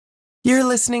You're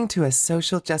listening to a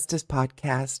social justice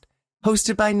podcast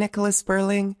hosted by Nicholas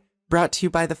Sperling, brought to you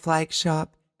by The Flag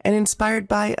Shop, and inspired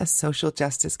by a social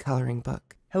justice coloring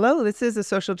book. Hello, this is a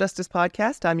social justice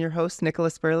podcast. I'm your host,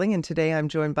 Nicholas Sperling, and today I'm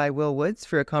joined by Will Woods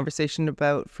for a conversation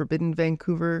about Forbidden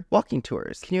Vancouver walking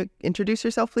tours. Can you introduce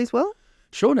yourself, please, Will?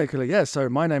 Sure, Nicola. Yeah, so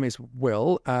my name is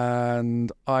Will,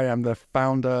 and I am the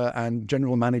founder and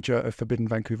general manager of Forbidden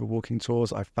Vancouver Walking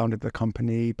Tours. I founded the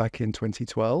company back in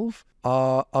 2012.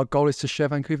 Our goal is to share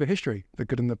Vancouver history, the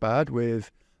good and the bad, with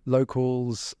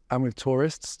locals and with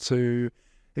tourists to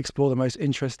explore the most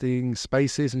interesting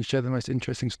spaces and share the most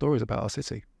interesting stories about our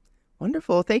city.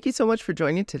 Wonderful. Thank you so much for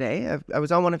joining today. I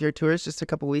was on one of your tours just a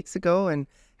couple weeks ago and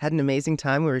had an amazing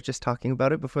time. We were just talking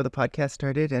about it before the podcast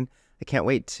started, and I can't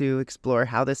wait to explore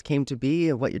how this came to be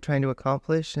and what you're trying to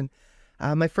accomplish. And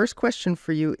my first question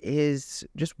for you is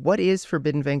just what is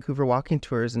Forbidden Vancouver Walking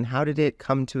Tours and how did it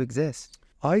come to exist?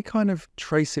 I kind of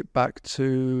trace it back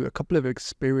to a couple of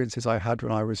experiences I had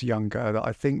when I was younger that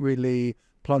I think really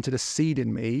planted a seed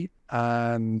in me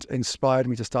and inspired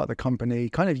me to start the company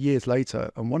kind of years later.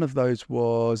 And one of those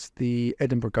was the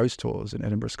Edinburgh Ghost Tours in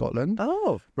Edinburgh, Scotland.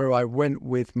 Oh. Where I went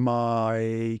with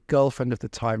my girlfriend of the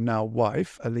time, now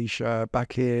wife, Alicia,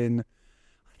 back in,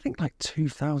 I think like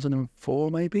 2004,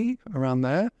 maybe, around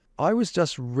there. I was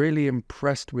just really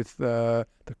impressed with the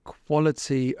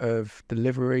quality of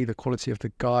delivery, the quality of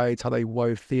the guides, how they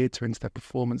wove theatre into their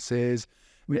performances.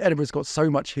 I mean, Edinburgh's got so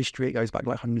much history. It goes back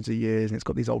like hundreds of years, and it's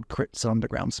got these old crypts and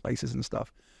underground spaces and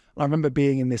stuff. And I remember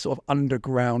being in this sort of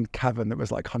underground cavern that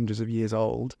was like hundreds of years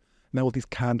old, and there were all these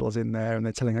candles in there, and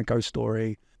they're telling a ghost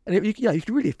story. And you could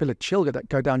really feel a chill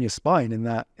go down your spine in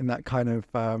that kind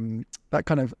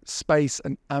of space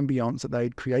and ambience that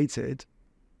they'd created.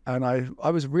 And I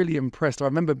was really impressed. I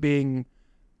remember being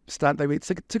they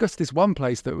took us to this one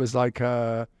place that was like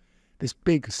this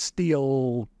big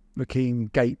steel-looking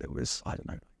gate that was, I don't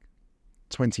know,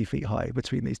 20 feet high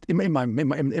between these. In my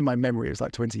memory, it was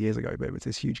like 20 years ago, but it was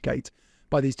this huge gate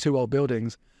by these two old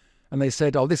buildings. And they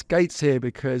said, "Oh, this gate's here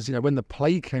because when the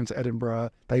plague came to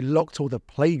Edinburgh, they locked all the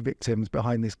plague victims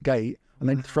behind this gate, and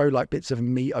they'd throw like bits of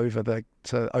meat over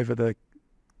the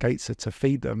gates to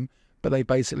feed them." But they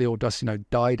basically all just,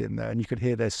 died in there, and you could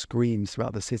hear their screams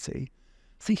throughout the city.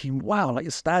 Thinking, wow, like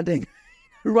you're standing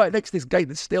right next to this gate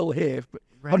that's still here, but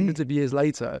hundreds of years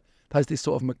later, it has this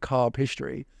sort of macabre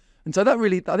history. And so I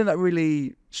think that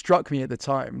really struck me at the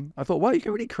time. I thought, wow, you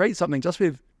can really create something just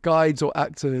with guides or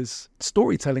actors,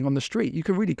 storytelling on the street. You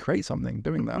can really create something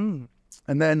doing that. Mm.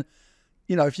 And then,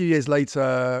 a few years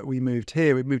later, we moved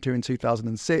here. We moved here in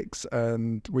 2006,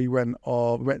 and we went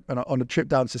on a trip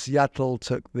down to Seattle.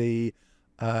 Took the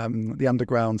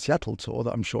underground Seattle tour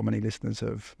that I'm sure many listeners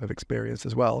have experienced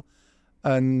as well.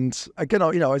 And again, I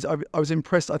was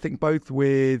impressed. I think both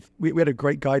with we had a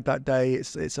great guide that day.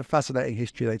 It's a fascinating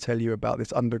history they tell you about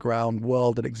this underground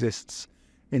world that exists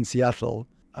in Seattle.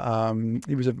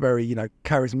 He was a very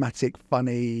charismatic,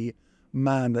 funny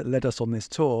man that led us on this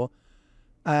tour.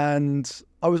 And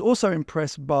I was also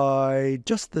impressed by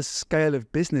just the scale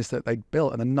of business that they'd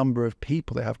built and the number of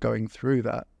people they have going through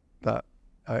that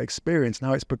experience.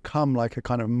 Now it's become like a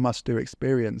kind of must-do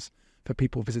experience for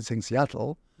people visiting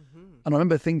Seattle. Mm-hmm. And I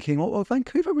remember thinking, well,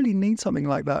 Vancouver really needs something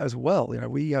like that as well.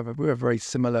 We're a very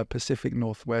similar Pacific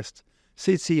Northwest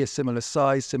city, a similar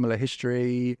size, similar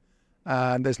history.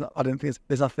 And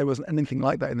there wasn't anything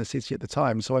like that in the city at the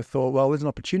time. So I thought, well, there's an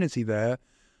opportunity there.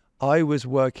 I was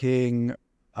working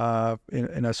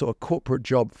in a sort of corporate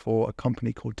job for a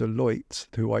company called Deloitte,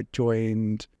 who I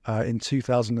joined in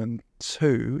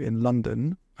 2002 in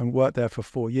London and worked there for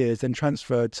 4 years, then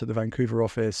transferred to the Vancouver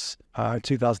office in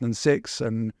 2006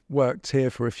 and worked here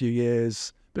for a few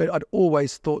years. But I'd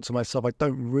always thought to myself, I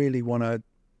don't really want to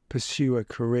pursue a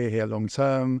career here long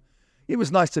term. It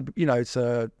was nice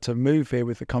to move here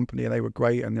with the company, and they were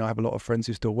great, and I have a lot of friends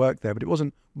who still work there, but it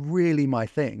wasn't really my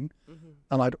thing. Mm-hmm.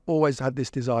 And I'd always had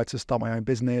this desire to start my own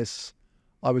business.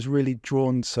 I was really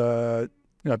drawn to,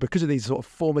 because of these sort of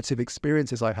formative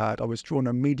experiences I had, I was drawn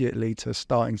immediately to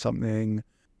starting something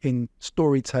in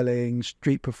storytelling,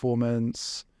 street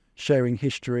performance, sharing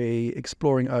history,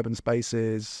 exploring urban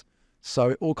spaces.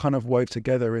 So it all kind of wove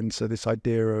together into this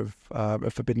idea of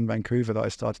Forbidden Vancouver that I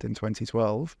started in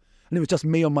 2012. And it was just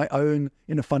me on my own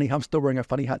in a funny hat. I'm still wearing a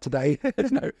funny hat today,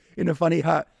 in a funny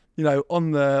hat,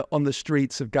 on the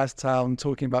streets of Gastown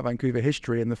talking about Vancouver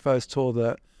history. And the first tour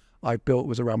that I built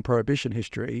was around Prohibition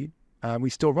history.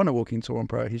 We still run a walking tour on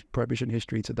Prohibition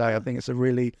history today. I think it's a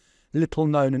really little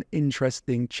known and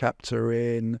interesting chapter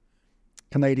in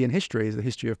Canadian history, is the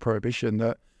history of Prohibition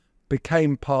that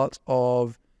became part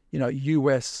of,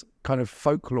 US kind of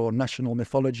folklore, national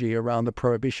mythology around the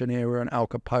Prohibition era and Al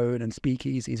Capone and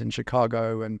speakeasies in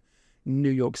Chicago and New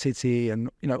York City, and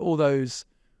all those,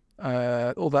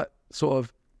 all that sort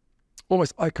of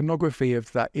almost iconography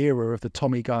of that era of the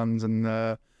Tommy guns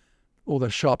and all the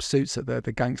sharp suits that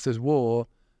the gangsters wore,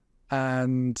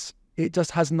 and it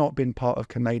just has not been part of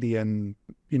Canadian,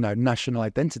 national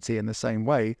identity in the same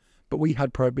way. But we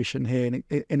had Prohibition here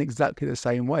in exactly the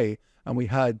same way, and we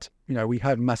had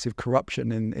massive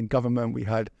corruption in government. We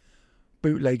had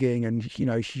bootlegging and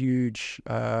huge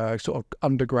sort of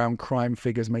underground crime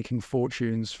figures making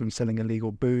fortunes from selling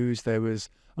illegal booze. There was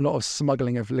a lot of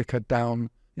smuggling of liquor down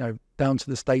to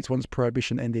the States once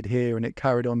Prohibition ended here, and it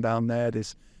carried on down there.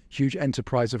 This huge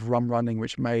enterprise of rum running,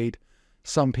 which made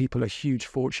some people a huge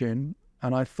fortune.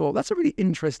 And I thought that's a really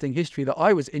interesting history that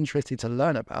I was interested to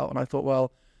learn about. And I thought,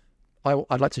 well,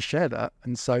 I'd like to share that.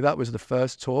 And so that was the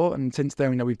first tour. And since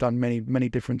then, we've done many, many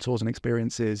different tours and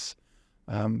experiences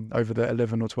over the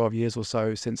 11 or 12 years or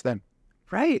so since then.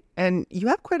 Right. And you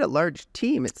have quite a large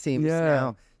team, it seems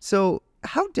now. So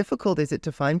how difficult is it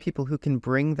to find people who can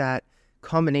bring that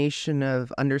combination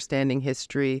of understanding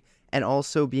history and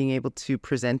also being able to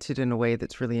present it in a way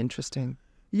that's really interesting?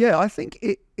 Yeah, I think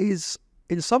it is.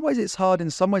 In some ways it's hard.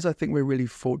 In some ways I think we're really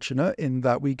fortunate in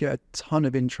that we get a ton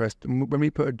of interest. And when we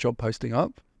put a job posting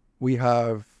up, we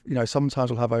have,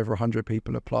 sometimes we'll have over 100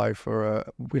 people apply for,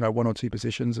 one or two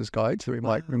positions as guides that we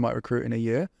might recruit in a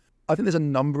year. I think there's a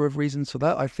number of reasons for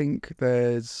that. I think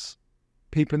there's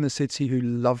people in the city who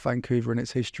love Vancouver and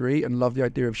its history and love the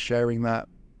idea of sharing that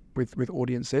with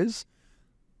audiences.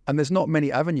 And there's not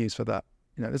many avenues for that.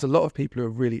 There's a lot of people who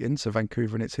are really into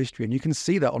Vancouver and its history, and you can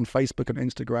see that on Facebook and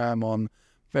Instagram, on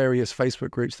various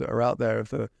Facebook groups that are out there, of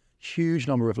the huge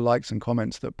number of likes and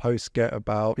comments that posts get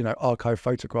about, archive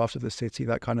photographs of the city,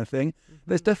 that kind of thing. Mm-hmm.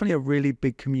 There's definitely a really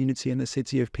big community in the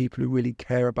city of people who really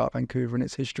care about Vancouver and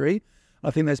its history.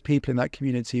 I think there's people in that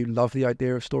community who love the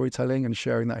idea of storytelling and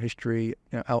sharing that history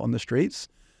out on the streets.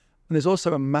 And there's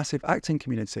also a massive acting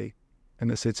community in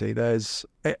the city. There's,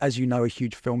 as you know, a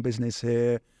huge film business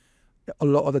here. A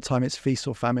lot of the time it's feast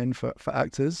or famine for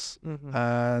actors. Mm-hmm.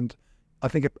 And I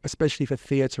think especially for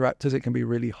theatre actors, it can be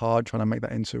really hard trying to make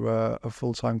that into a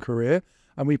full-time career.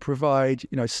 And we provide,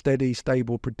 steady,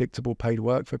 stable, predictable paid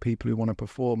work for people who want to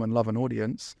perform and love an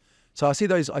audience. So I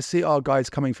see our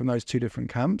guides coming from those two different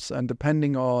camps, and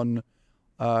depending on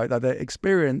their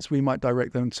experience, we might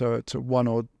direct them to one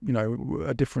or,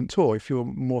 a different tour. If you're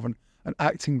more of an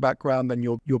acting background, then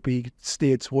you'll be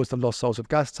steered towards the Lost Souls of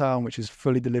Gastown, which is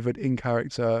fully delivered in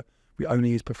character. We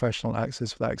only use professional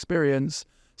actors for that experience.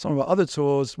 Some of our other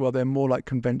tours, well, they're more like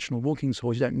conventional walking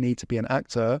tours. You don't need to be an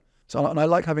actor. So, and I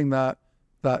like having that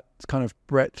kind of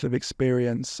breadth of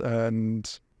experience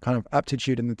and kind of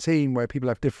aptitude in the team, where people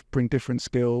have bring different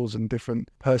skills and different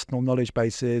personal knowledge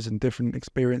bases and different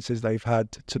experiences they've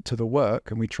had to the work.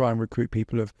 And we try and recruit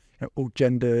people of all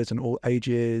genders and all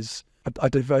ages.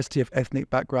 A diversity of ethnic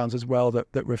backgrounds as well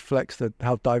that reflects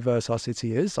how diverse our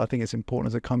city is. I think it's important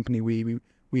as a company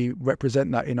we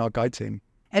represent that in our guide team.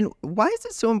 And why is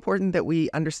it so important that we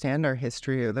understand our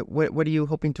history? Or what are you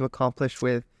hoping to accomplish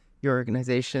with your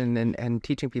organization and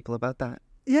teaching people about that?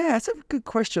 Yeah, it's a good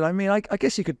question. I mean, I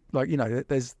guess you could,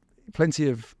 there's plenty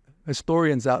of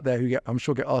historians out there who I'm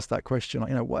sure get asked that question,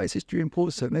 why is history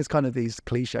important? And there's kind of these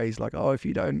cliches like, oh, if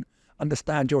you don't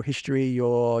understand your history,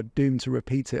 you're doomed to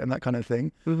repeat it, and that kind of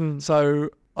thing. Mm-hmm. So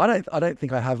I don't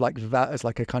think I have that as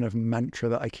a kind of mantra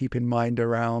that I keep in mind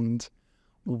around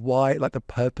why, the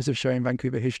purpose of showing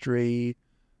Vancouver history.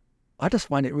 I just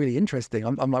find it really interesting.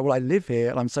 I'm like, well, I live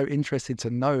here and I'm so interested to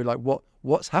know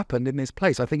what's happened in this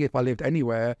place. I think if I lived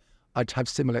anywhere, I'd have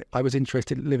similar. I was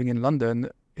interested living in London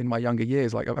in my younger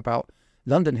years, about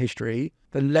London history.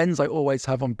 The lens I always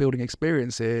have on building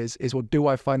experiences is, well, do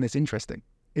I find this interesting?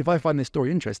 If I find this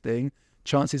story interesting,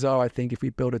 chances are, I think if we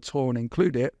build a tour and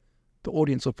include it, the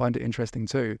audience will find it interesting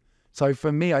too. So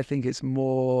for me, I think it's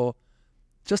more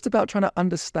just about trying to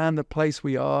understand the place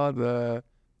we are, the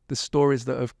stories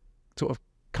that have sort of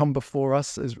come before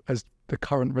us as the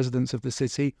current residents of the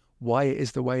city, why it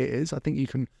is the way it is. I think you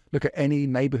can look at any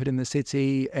neighborhood in the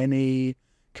city, any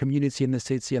community in the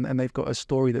city, and they've got a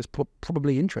story that's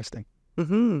probably interesting.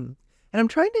 Mm-hmm. And I'm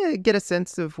trying to get a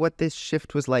sense of what this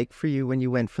shift was like for you when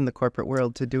you went from the corporate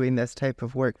world to doing this type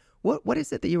of work. What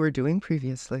is it that you were doing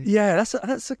previously? Yeah,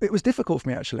 it was difficult for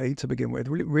me actually to begin with,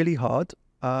 really, really hard.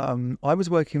 I was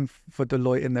working for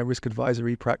Deloitte in their risk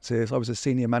advisory practice. I was a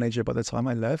senior manager by the time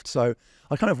I left. So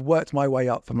I kind of worked my way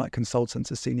up from consultant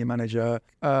to senior manager,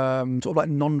 sort of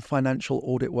non-financial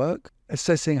audit work,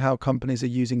 assessing how companies are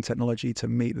using technology to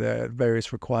meet their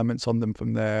various requirements on them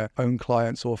from their own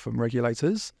clients or from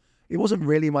regulators. it wasn't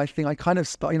really my thing. I kind of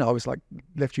I was like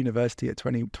left university at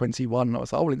 21, and I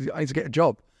was like, oh, I need to get a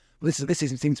job. Well, this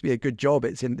seems to be a good job.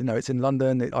 It's in it's in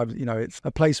London. It's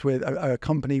a place with a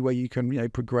company where you can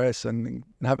progress and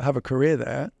have a career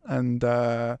there. And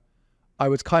I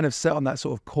was kind of set on that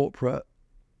sort of corporate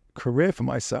career for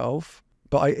myself,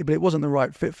 but it wasn't the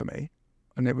right fit for me.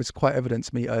 And it was quite evident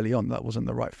to me early on that wasn't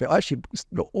the right fit. I actually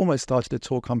almost started a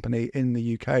tour company in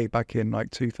the UK back in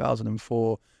like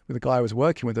 2004 with a guy I was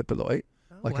working with at Deloitte,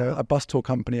 a bus tour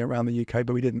company around the UK,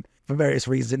 but we didn't, for various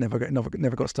reasons, it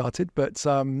never got started. But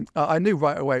I knew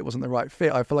right away it wasn't the right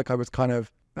fit. I felt like I was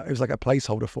it was like a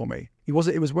placeholder for me. It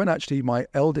was when actually my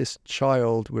eldest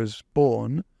child was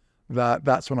born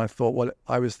that's when I thought, well,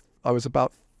 I was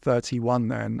about 31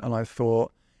 then, and I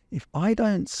thought, if I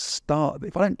don't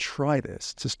try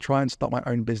this, to try and start my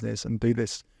own business and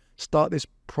start this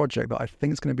project that I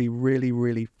think is going to be really,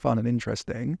 really fun and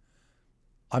interesting,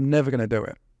 I'm never going to do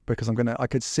it, because I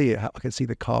could see it. I could see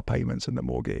the car payments and the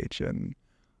mortgage, and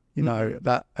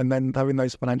that, and then having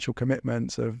those financial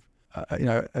commitments of,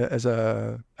 as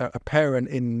a parent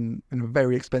in a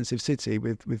very expensive city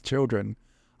with children,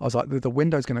 I was like, the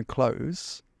window's going to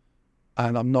close,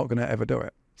 and I'm not going to ever do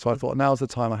it. So I thought, now's the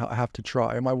time I have to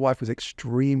try. And my wife was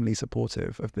extremely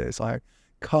supportive of this. I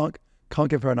can't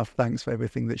give her enough thanks for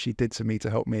everything that she did to me to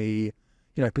help me,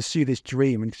 pursue this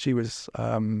dream. And she was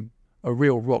a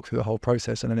real rock through the whole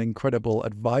process, and an incredible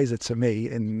advisor to me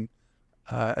in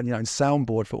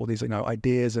soundboard for all these,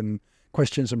 ideas and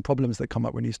questions and problems that come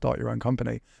up when you start your own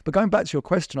company. But going back to your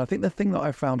question, I think the thing that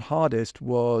I found hardest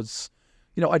was,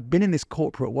 I'd been in this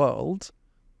corporate world,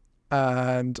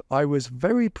 and I was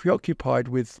very preoccupied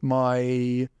with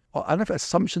I don't know if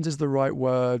assumptions is the right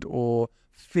word, or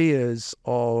fears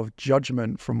of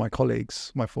judgment from my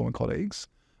former colleagues,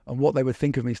 and what they would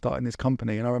think of me starting this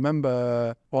company. And I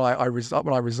remember when I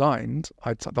resigned,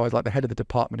 I was like the head of the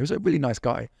department. He was a really nice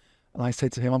guy. And I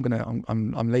said to him,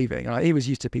 I'm leaving. And he was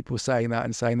used to people saying that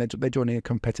and saying they're joining a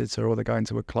competitor, or they're going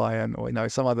to a client, or,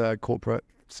 some other corporate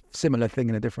similar thing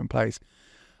in a different place.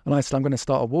 And I said, I'm going to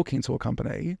start a walking tour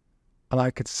company. And I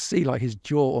could see like his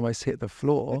jaw almost hit the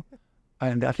floor.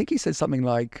 And I think he said something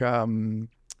like, oh,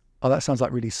 that sounds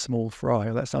like really small fry.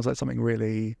 Or that sounds like something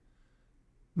really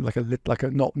like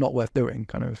a not worth doing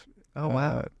kind of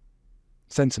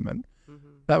sentiment. Mm-hmm.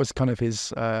 That was kind of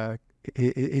his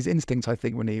instinct, I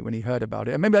think, when he heard about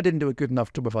it. And maybe I didn't do a good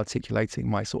enough job of articulating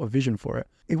my sort of vision for it.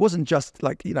 It wasn't just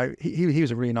like, he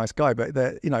was a really nice guy, but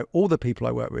all the people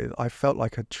I worked with, I felt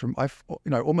like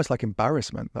almost like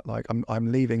embarrassment that like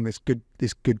I'm leaving this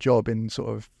good job in sort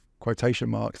of quotation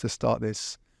marks to start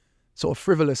this sort of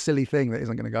frivolous, silly thing that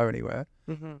isn't going to go anywhere.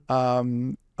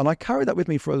 Mm-hmm. And I carried that with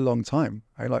me for a long time.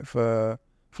 For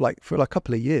a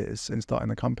couple of years in starting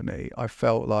the company, I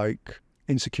felt like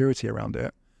insecurity around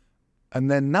it. And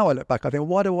then now I look back, I think,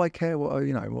 why do I care what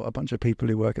a bunch of people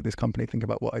who work at this company think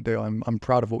about what I do? I'm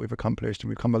proud of what we've accomplished, and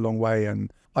we've come a long way.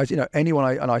 And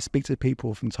I speak to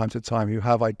people from time to time who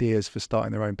have ideas for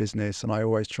starting their own business, and I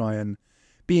always try and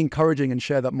be encouraging and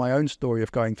share that my own story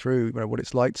of going through what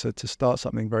it's like to start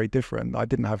something very different. I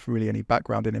didn't have really any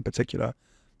background in particular,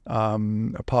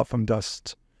 apart from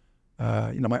just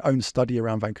my own study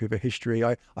around Vancouver history.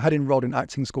 I had enrolled in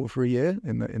acting school for a year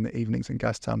in the evenings in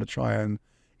Gastown to try and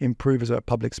improve as a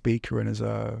public speaker and as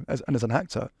an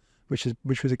actor,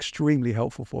 which was extremely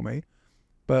helpful for me.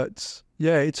 But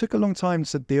yeah, it took a long time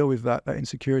to deal with that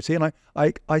insecurity, and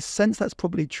I sense that's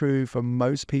probably true for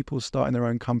most people starting their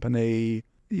own company.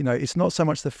 It's not so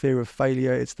much the fear of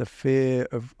failure; it's the fear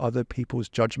of other people's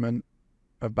judgment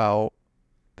about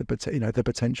the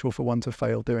potential for one to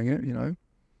fail doing it.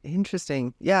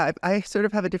 Interesting. Yeah, I sort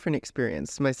of have a different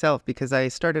experience myself, because I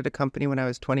started a company when I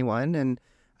was 21, and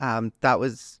that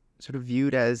was sort of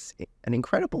viewed as an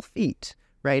incredible feat,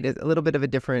 right? A little bit of a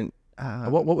different...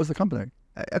 What was the company?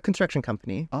 A construction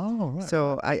company. Oh, right.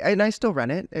 So I still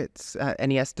run it. It's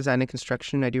NES Design and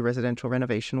Construction. I do residential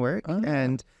renovation work. Oh.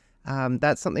 And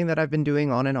that's something that I've been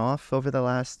doing on and off over the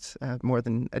last more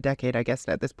than a decade, I guess,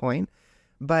 at this point.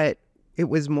 But it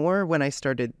was more when I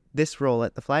started this role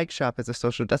at the Flag Shop as a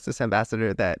social justice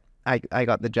ambassador that I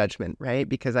got the judgment, right?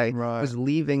 Because I was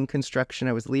leaving construction.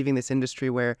 I was leaving this industry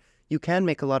where you can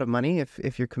make a lot of money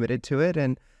if you're committed to it.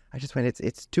 And I just went,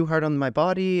 it's too hard on my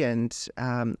body. And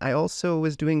I also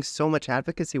was doing so much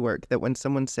advocacy work that when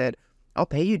someone said, I'll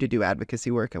pay you to do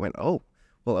advocacy work, I went, oh,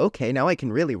 well, okay, now I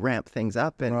can really ramp things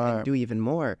up and do even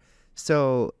more.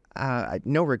 So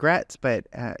no regrets, but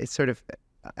it's sort of,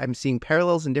 I'm seeing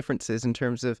parallels and differences in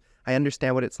terms of, I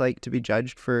understand what it's like to be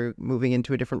judged for moving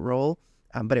into a different role.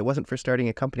 But it wasn't for starting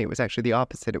a company. It was actually the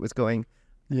opposite. It was going,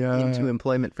 into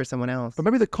employment for someone else. But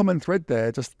maybe the common thread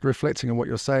there, just reflecting on what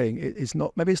you're saying, it's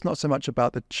not so much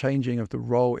about the changing of the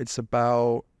role, it's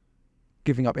about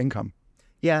giving up income.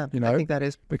 Yeah, I think that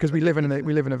is, because we live in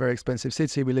a very expensive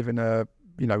city. We live in a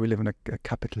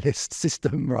capitalist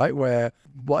system, right, where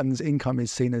one's income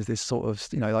is seen as this sort of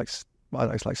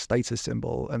it's like status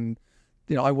symbol. And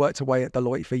I worked away at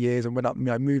Deloitte for years and went up.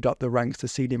 Moved up the ranks to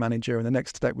senior manager, and the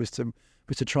next step was to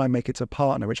try and make it to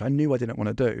partner, which I knew I didn't want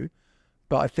to do.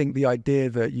 But I think the idea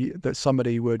that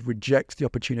somebody would reject the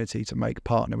opportunity to make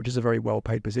partner, which is a very well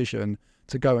paid position,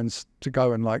 to go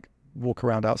and like walk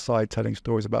around outside telling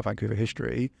stories about Vancouver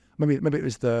history. Maybe it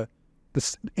was the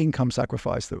income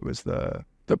sacrifice that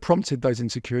prompted those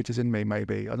insecurities in me.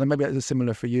 Maybe it's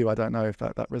similar for you. I don't know if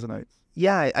that resonates.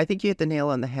 Yeah, I think you hit the nail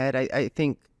on the head. I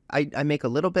think I make a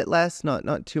little bit less,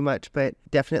 not too much, but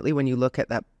definitely when you look at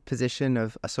that position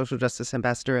of a social justice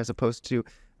ambassador as opposed to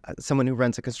someone who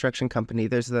runs a construction company,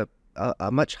 there's a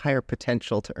much higher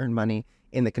potential to earn money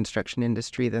in the construction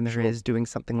industry than there is doing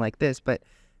something like this. But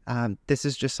this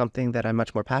is just something that I'm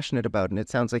much more passionate about. And it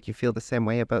sounds like you feel the same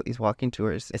way about these walking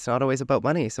tours. It's not always about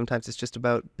money. Sometimes it's just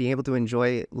about being able to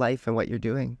enjoy life and what you're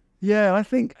doing. Yeah, I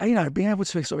think, being able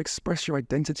to sort of express your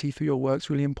identity through your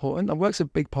work's really important. And work's a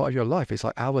big part of your life. It's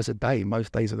like hours a day,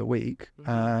 most days of the week. Mm-hmm.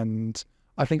 And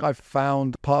I think I've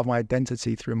found part of my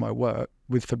identity through my work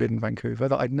with Forbidden Vancouver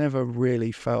that I never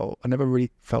really felt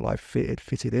I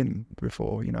fitted in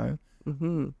before,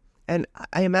 Mm-hmm. And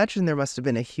I imagine there must have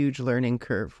been a huge learning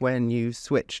curve when you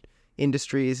switched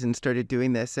industries and started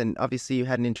doing this. And obviously you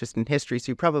had an interest in history,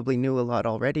 so you probably knew a lot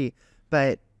already.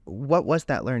 But what was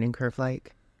that learning curve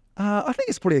like? I think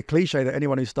it's probably a cliche that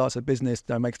anyone who starts a business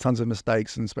makes tons of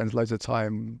mistakes and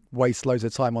wastes loads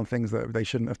of time on things that they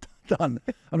shouldn't have done.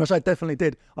 Which I definitely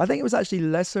did. I think it was actually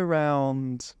less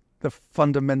around the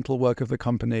fundamental work of the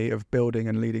company of building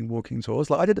and leading walking tours.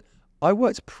 I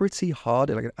worked pretty hard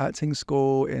at an acting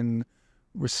school, in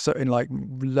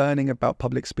learning about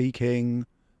public speaking.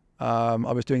 I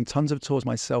was doing tons of tours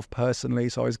myself personally,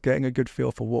 so I was getting a good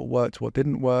feel for what worked, what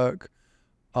didn't work.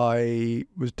 I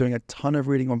was doing a ton of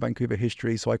reading on Vancouver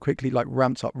history, so I quickly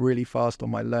ramped up really fast on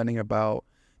my learning about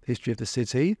the history of the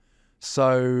city.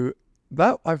 So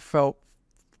that I felt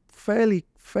fairly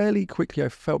quickly, I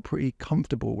felt pretty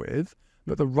comfortable with.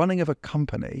 But the running of a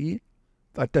company,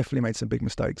 I definitely made some big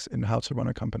mistakes in how to run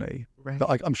a company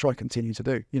that I'm sure I continue to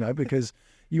do, because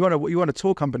you want a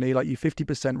tour company, you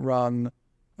 50% run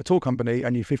a tour company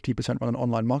and you 50% run an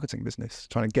online marketing business,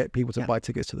 trying to get people to buy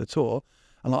tickets to the tour.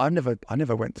 And I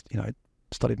never went,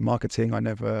 studied marketing. I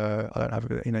don't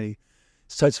have any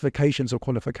certifications or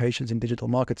qualifications in digital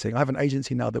marketing. I have an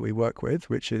agency now that we work with,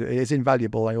 which is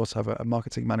invaluable. I also have a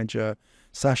marketing manager,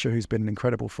 Sasha, who's been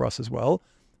incredible for us as well.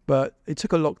 But it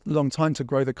took a long time to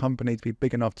grow the company to be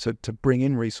big enough to bring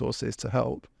in resources to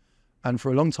help. And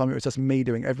for a long time, it was just me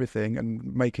doing everything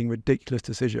and making ridiculous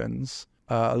decisions.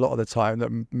 A lot of the time that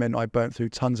meant I burnt through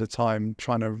tons of time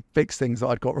trying to fix things that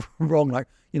I'd got wrong,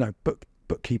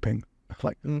 bookkeeping.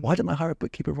 Why didn't I hire a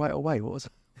bookkeeper right away? What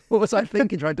was I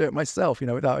thinking trying to do it myself,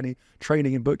 without any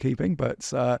training in bookkeeping?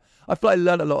 But I feel I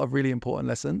learned a lot of really important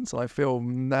lessons. I feel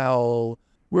now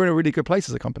we're in a really good place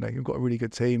as a company. We've got a really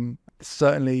good team.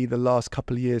 Certainly the last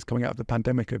couple of years coming out of the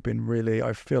pandemic have been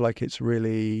I feel like it's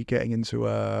really getting into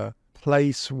a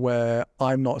place where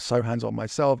I'm not so hands-on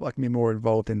myself. I can be more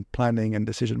involved in planning and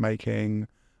decision-making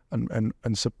and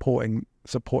supporting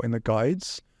the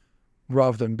guides,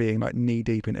 rather than being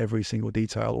knee-deep in every single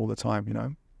detail all the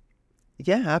time,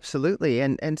 Yeah, absolutely.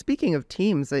 And speaking of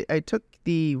teams, I took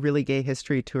the Really Gay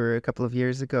History Tour a couple of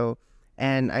years ago,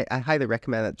 and I highly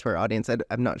recommend that to our audience.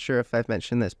 I'm not sure if I've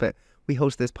mentioned this, but we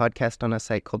host this podcast on a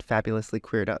site called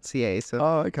fabulouslyqueer.ca. So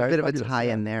a bit of a tie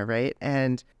in there, right?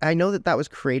 And I know that was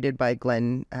created by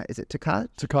Glenn, is it Tkach?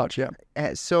 Tkach,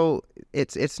 yeah. So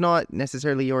it's not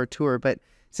necessarily your tour, but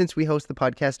since we host the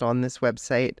podcast on this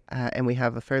website and we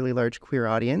have a fairly large queer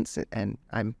audience, and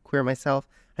I'm queer myself,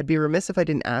 I'd be remiss if I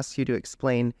didn't ask you to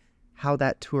explain how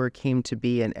that tour came to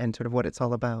be and sort of what it's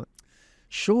all about.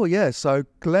 Sure, yeah. So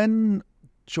Glenn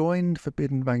joined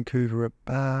Forbidden Vancouver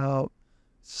about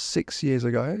 6 years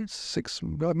ago,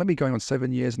 maybe going on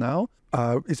 7 years now.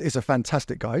 It's a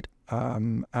fantastic guide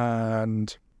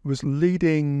and was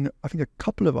leading, I think, a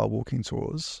couple of our walking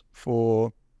tours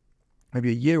for maybe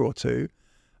a year or two,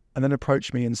 and then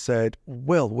approached me and said,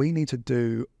 well, we need to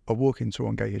do a walking tour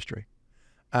on gay history.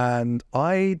 And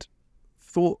I'd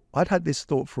had this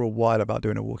thought for a while about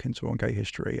doing a walking tour on gay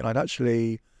history, and I'd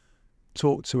actually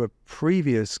talked to a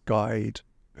previous guide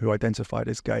who identified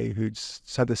as gay, who'd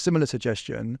had a similar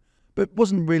suggestion, but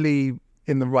wasn't really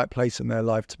in the right place in their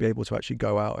life to be able to actually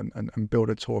go out and build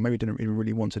a tour. Maybe didn't even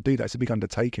really want to do that. It's a big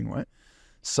undertaking, right?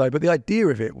 So, but the idea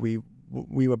of it, we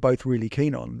were both really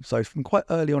keen on. So from quite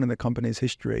early on in the company's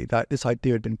history, that this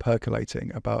idea had been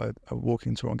percolating about a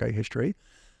walking tour on gay history.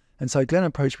 And so Glenn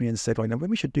approached me and said, well, maybe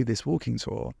we should do this walking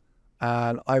tour.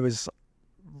 And I was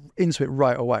into it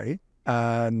right away.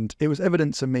 And it was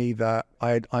evident to me that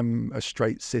I'm a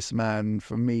straight cis man.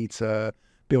 For me to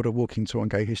build a walking tour on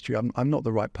gay history, I'm not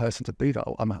the right person to do that.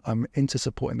 I'm into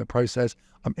supporting the process.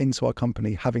 I'm into our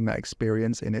company having that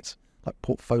experience in its like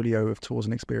portfolio of tours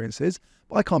and experiences.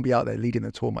 But I can't be out there leading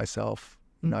the tour myself.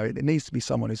 You know, it needs to be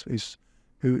someone who's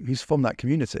from that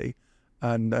community.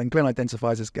 And Glenn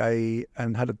identifies as gay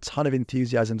and had a ton of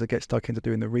enthusiasm to get stuck into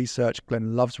doing the research.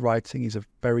 Glenn loves writing. He's a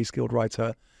very skilled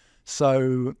writer.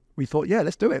 So we thought, yeah,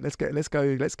 let's do it. Let's get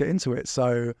into it.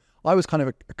 So I was kind of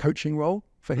a coaching role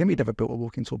for him. He'd never built a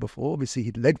walking tour before. Obviously,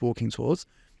 he'd led walking tours.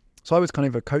 So I was kind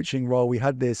of a coaching role. We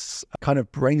had this kind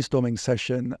of brainstorming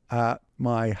session at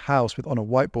my house on a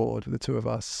whiteboard with the two of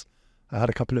us. I had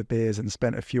a couple of beers and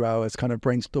spent a few hours kind of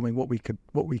brainstorming what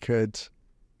we could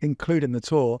include in the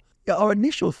tour. Yeah, our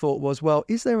initial thought was, well,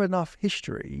 is there enough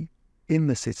history in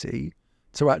the city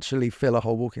to actually fill a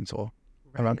whole walking tour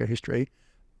around gay history?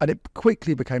 And it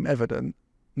quickly became evident,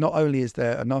 not only is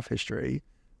there enough history,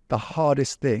 the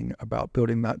hardest thing about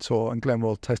building that tour, and Glenn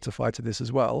will testify to this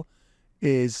as well,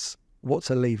 is what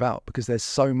to leave out, because there's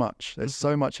so much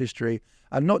history,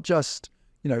 and not just,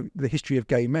 the history of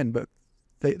gay men, but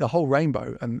the whole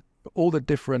rainbow and all the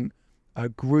different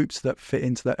groups that fit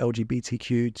into that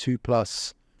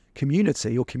LGBTQ2+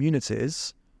 community or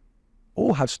communities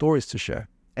all have stories to share.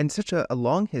 And such a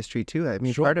long history too. I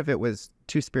mean, part of it was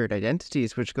two-spirit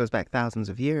identities, which goes back thousands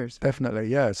of years. Definitely,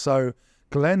 yeah. So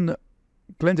Glenn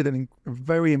did a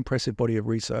very impressive body of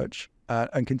research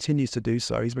and continues to do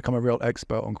so. He's become a real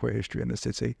expert on queer history in the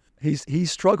city.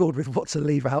 He's struggled with what to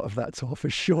leave out of that tour for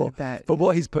sure. But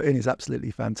what he's put in is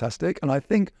absolutely fantastic. And I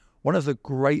think one of the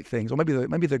great things, or maybe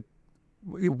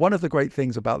one of the great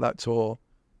things about that tour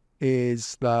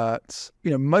is that,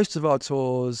 most of our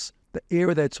tours, the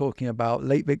era they're talking about,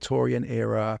 late Victorian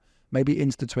era, maybe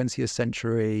into the 20th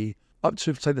century, up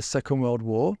to, say, the Second World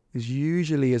War, is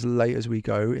usually as late as we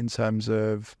go in terms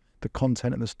of the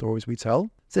content and the stories we tell.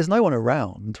 So there's no one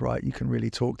around, right, you can really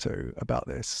talk to about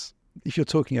this. If you're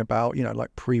talking about,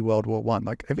 like pre-World War I,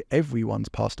 like everyone's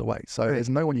passed away. So there's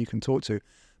no one you can talk to.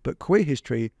 But queer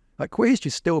history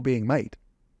is still being made.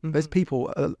 Mm-hmm. There's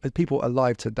people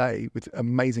alive today with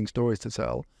amazing stories to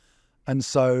tell. And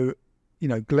so,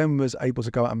 Glenn was able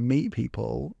to go out and meet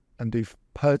people and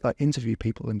interview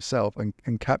people himself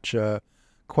and capture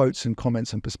quotes and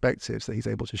comments and perspectives that he's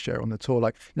able to share on the tour.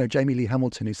 Like, Jamie Lee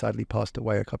Hamilton, who sadly passed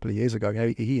away a couple of years ago,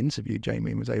 he interviewed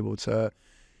Jamie and was able to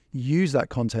use that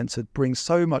content to bring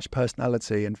so much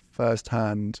personality and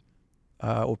first-hand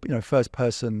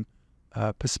first-person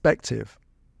perspective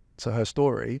to her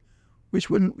story, which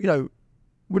wouldn't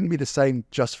be the same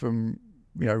just from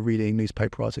reading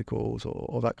newspaper articles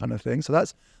or that kind of thing. So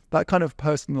that's that kind of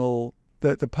personal,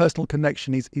 the personal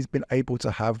connection he's been able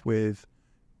to have with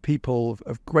people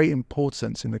of great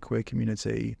importance in the queer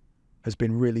community has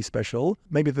been really special.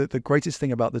 Maybe the greatest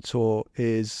thing about the tour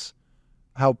is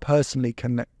how personally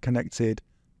connected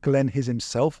Glenn is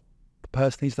himself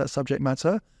personally to that subject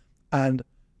matter, and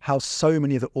how so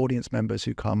many of the audience members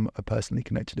who come are personally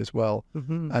connected as well,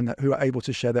 and who are able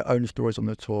to share their own stories on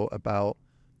the tour about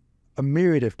a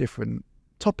myriad of different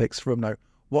topics, from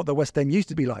what the West End used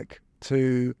to be like,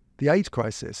 to the AIDS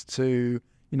crisis, to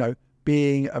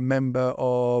being a member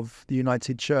of the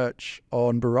United Church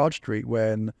on Burrard Street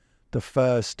when the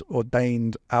first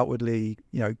ordained outwardly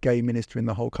gay minister in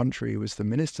the whole country was the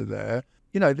minister there.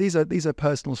 These are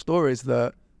personal stories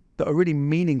that are really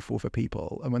meaningful for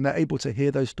people, and when they're able to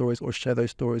hear those stories or share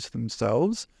those stories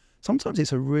themselves, sometimes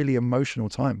it's a really emotional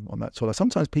time on that tour. Like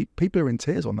sometimes people are in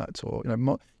tears on that tour.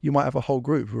 You might have a whole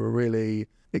group who are really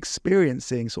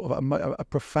experiencing sort of a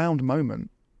profound moment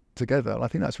together. And I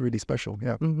think that's really special.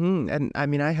 Yeah. Mm-hmm. And I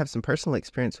mean, I have some personal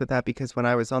experience with that, because when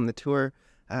I was on the tour,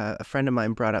 a friend of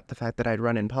mine brought up the fact that I'd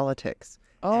run in politics.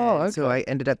 Oh, okay. So I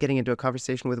ended up getting into a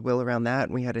conversation with Will around that,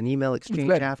 and we had an email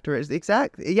exchange afterwards.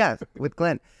 Exactly. Yeah, with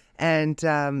Glenn. And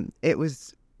it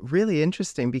was really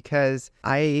interesting because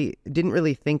I didn't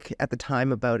really think at the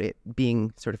time about it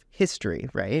being sort of history,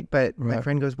 right? But my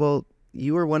friend goes, well,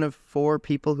 you were one of 4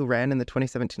 people who ran in the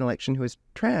 2017 election who was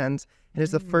trans, and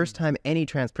it's the first time any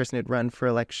trans person had run for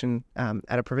election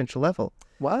at a provincial level.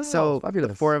 Wow, so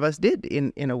fabulous. The 4 of us did,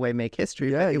 in a way, make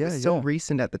history. Yeah, but it was so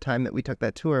recent at the time that we took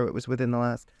that tour. It was within the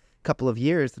last couple of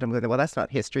years that I'm going, well, that's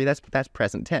not history. That's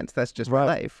present tense. That's just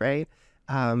life, right?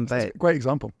 That's But a great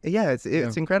example. yeah,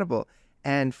 it's incredible.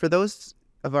 And for those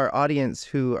of our audience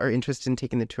who are interested in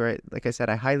taking the tour, like I said,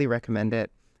 I highly recommend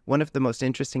it. One of the most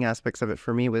interesting aspects of it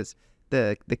for me was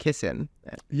the kiss-in.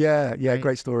 Yeah, Right?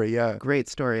 great story. Yeah, Great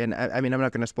story. And I mean, I'm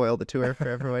not going to spoil the tour for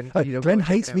everyone. Glenn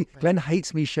hates me. Glenn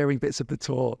hates me sharing bits of the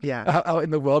tour out in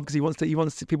the world because he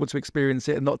wants people to experience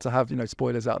it and not to have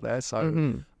spoilers out there.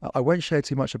 So I won't share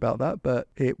too much about that. But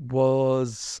it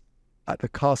was at the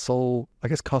Castle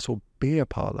Beer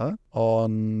Parlour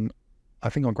on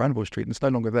Granville Street, and it's no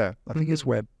longer there. I think it's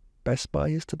where Best Buy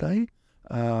is today.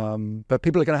 But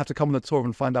people are going to have to come on the tour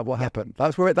and find out what happened.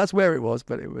 That's where it was,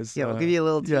 but it was... Yeah, we'll give you a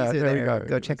little teaser there.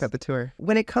 Go check out the tour.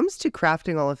 When it comes to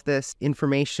crafting all of this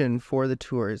information for the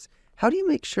tours, how do you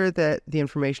make sure that the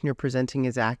information you're presenting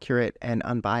is accurate and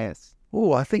unbiased?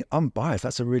 Oh, I think unbiased,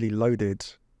 that's a really loaded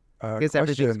because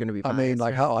everything's going to be biased.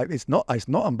 I mean, it's not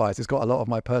unbiased. It's got a lot of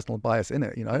my personal bias in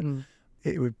it,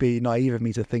 It would be naive of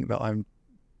me to think that I'm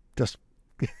just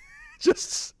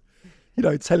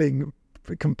telling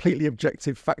completely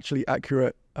objective, factually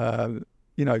accurate,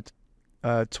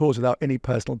 tours without any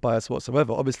personal bias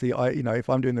whatsoever. Obviously, if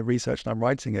I'm doing the research and I'm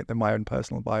writing it, then my own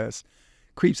personal bias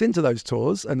creeps into those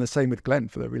tours, and the same with Glenn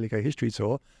for the Really Gay History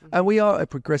Tour. And we are a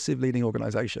progressive leading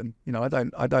organisation. I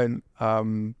don't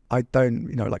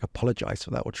apologise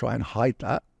for that or try and hide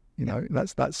that.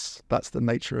 That's the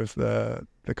nature of the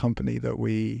company that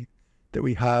we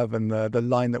have and the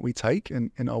line that we take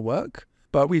in our work.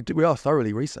 But we are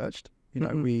thoroughly researched.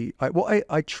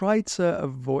 I try to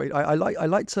avoid. I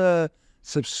like to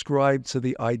subscribe to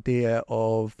the idea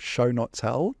of show not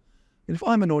tell. And if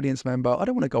I'm an audience member, I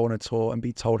don't want to go on a tour and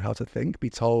be told how to think. Be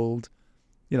told,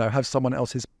 have someone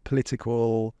else's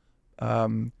political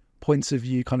points of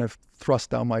view kind of thrust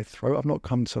down my throat. I've not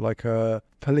come to like a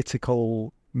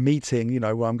political meeting,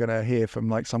 where I'm going to hear from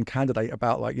like some candidate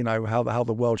about like how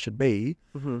the world should be.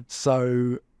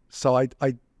 So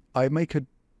I make a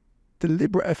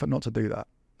deliberate effort not to do that,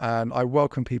 and I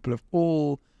welcome people of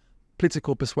all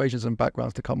political persuasions and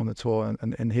backgrounds to come on the tour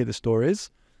and hear the stories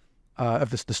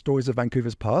of the stories of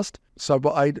Vancouver's past. So,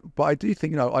 but I do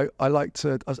think I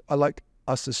like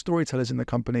us as storytellers in the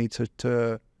company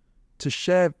to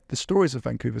share the stories of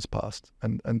Vancouver's past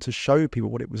and to show people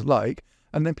what it was like,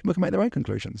 and then people can make their own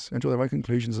conclusions and draw their own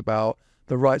conclusions about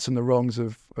the rights and the wrongs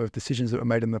of decisions that were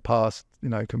made in the past,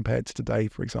 compared to today,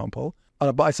 for example.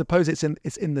 But I suppose it's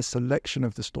in the selection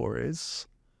of the stories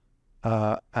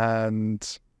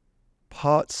and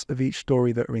parts of each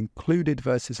story that are included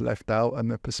versus left out,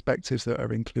 and the perspectives that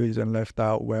are included and left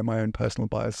out where my own personal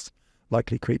bias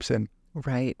likely creeps in.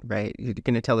 Right. You're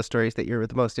going to tell the stories that you're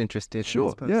the most interested in.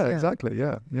 Sure. Yeah, exactly.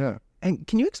 Yeah. And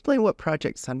can you explain what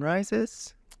Project Sunrise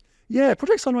is? Yeah,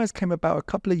 Project Sunrise came about a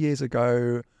couple of years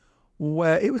ago,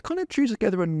 where it was kind of drew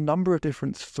together a number of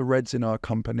different threads in our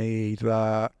company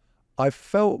that I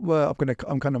felt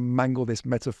I'm kind of mangle this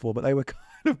metaphor, but they were kind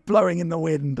of blowing in the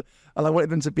wind, and I wanted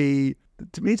them to do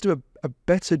a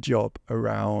better job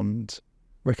around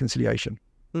reconciliation,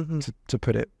 to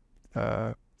put it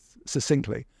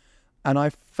succinctly. And I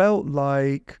felt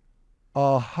like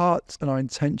our hearts and our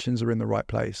intentions are in the right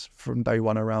place from day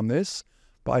one around this,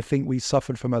 but I think we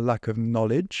suffered from a lack of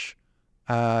knowledge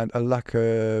and a lack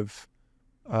of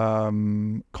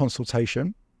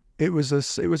consultation. It was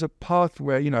a path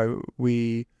where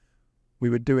we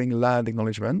were doing land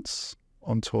acknowledgements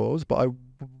on tours, but I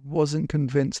wasn't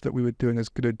convinced that we were doing as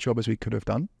good a job as we could have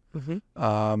done.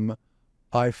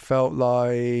 I felt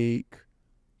like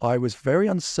I was very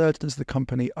uncertain as the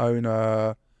company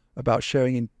owner about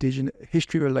sharing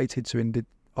history related to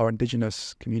our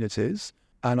Indigenous communities,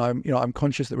 and I'm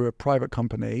conscious that we're a private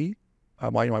company.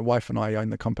 My wife and I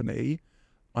own the company.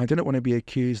 I didn't want to be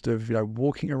accused of,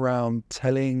 walking around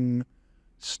telling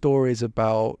stories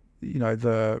about,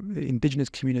 the Indigenous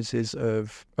communities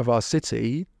of our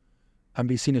city and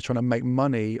be seen as trying to make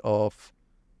money off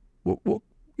what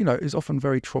is often a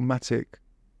very traumatic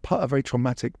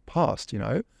past,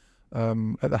 at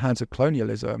the hands of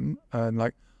colonialism. And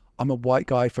like, I'm a white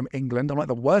guy from England. I'm like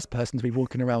the worst person to be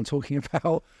walking around talking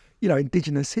about,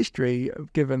 Indigenous history,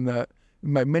 given that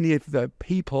many of the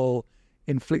people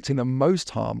inflicting the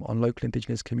most harm on local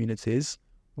Indigenous communities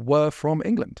were from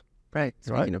England. Right.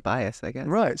 Speaking of bias, I guess.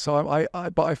 Right. So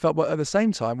but I felt, at the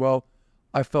same time,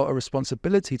 I felt a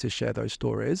responsibility to share those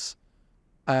stories.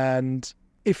 And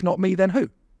if not me, then who?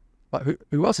 Like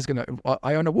who else is going to?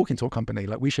 I own a walking tour company.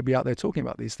 Like, we should be out there talking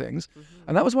about these things.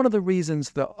 And that was one of the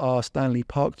reasons that our Stanley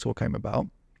Park tour came about,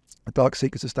 the Dark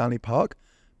Secrets of Stanley Park,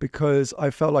 because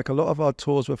I felt like a lot of our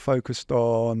tours were focused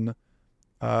on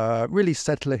really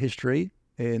settler history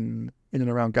in and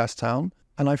around Gastown.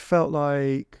 And I felt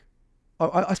like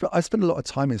I spend a lot of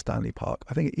time in Stanley Park.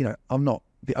 I think, I'm not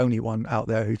the only one out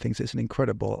there who thinks it's an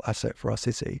incredible asset for our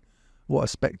city. What a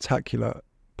spectacular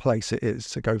place it is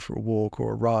to go for a walk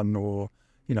or a run or,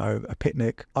 a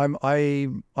picnic. I'm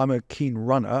a keen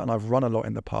runner, and I've run a lot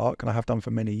in the park, and I have done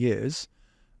for many years.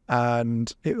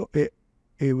 And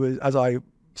it was, as I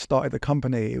started the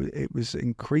company, it was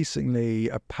increasingly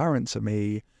apparent to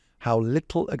me how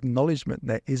little acknowledgement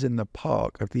there is in the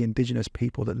park of the indigenous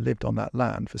people that lived on that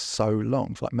land for so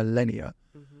long, for like millennia.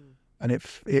 Mm-hmm. And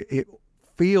it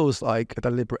feels like a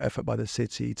deliberate effort by the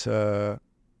city to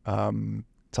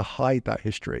hide that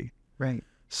history. Right.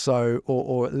 So,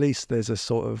 or at least there's a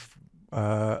sort of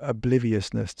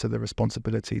obliviousness to the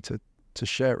responsibility to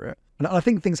share it. And I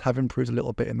think things have improved a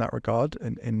little bit in that regard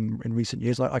in recent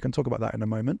years. I can talk about that in a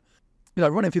moment.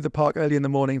 Running through the park early in the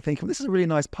morning thinking, this is a really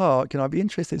nice park. I'd be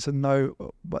interested to know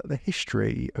what the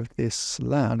history of this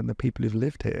land and the people who've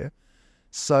lived here.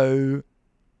 So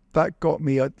that got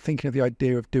me thinking of the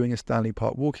idea of doing a Stanley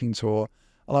Park walking tour.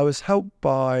 And I was helped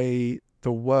by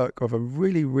the work of a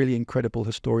really, really incredible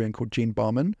historian called Jean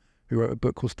Barman, who wrote a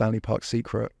book called Stanley Park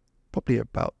Secret, probably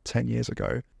about 10 years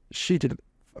ago. She did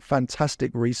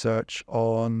fantastic research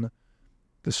on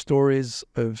the stories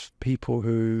of people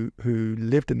who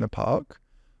lived in the park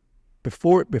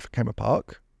before it became a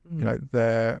park,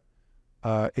 their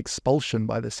expulsion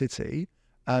by the city,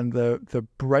 and the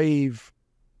brave,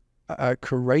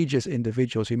 courageous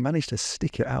individuals who managed to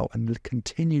stick it out and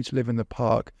continue to live in the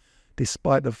park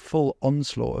despite the full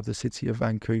onslaught of the city of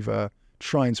Vancouver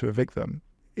trying to evict them.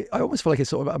 I almost feel like it's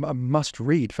sort of a must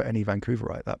read for any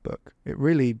Vancouverite, that book. It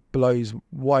really blows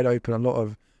wide open a lot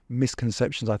of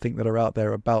misconceptions, I think, that are out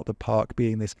there about the park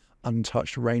being this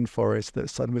untouched rainforest that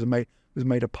suddenly was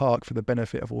made a park for the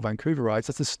benefit of all Vancouverites.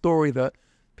 That's a story that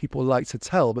people like to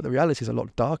tell, but the reality is a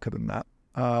lot darker than that.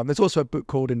 There's also a book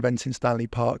called Inventing Stanley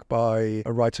Park by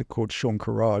a writer called Sean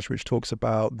Courage, which talks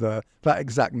about that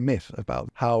exact myth about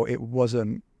how it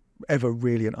wasn't ever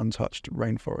really an untouched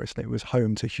rainforest. It was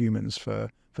home to humans for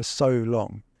so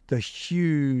long. The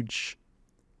huge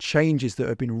changes that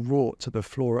have been wrought to the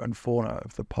flora and fauna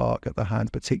of the park at the hands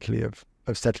particularly of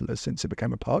settlers since it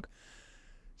became a park.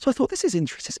 So I thought, this is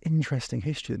interesting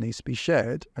history that needs to be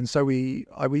shared. And so we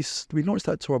launched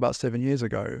that tour about 7 years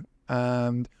ago,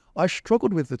 and I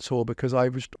struggled with the tour because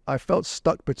I felt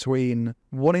stuck between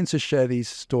wanting to share these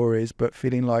stories but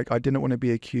feeling like I didn't want to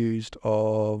be accused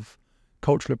of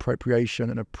cultural appropriation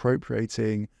and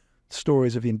appropriating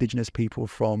stories of the indigenous people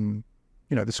from,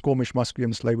 the Squamish,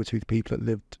 Musqueam, Tsleil-Waututh people that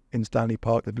lived in Stanley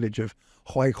Park, the village of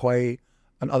Hoi Hoi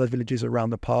and other villages around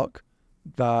the park,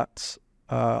 that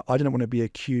I didn't want to be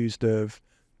accused of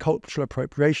cultural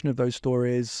appropriation of those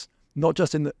stories, not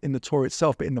just in the tour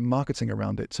itself, but in the marketing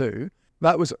around it too.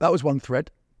 That was one thread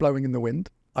blowing in the wind.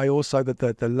 I also,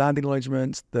 the land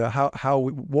acknowledgements,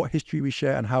 what history we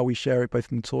share and how we share it, both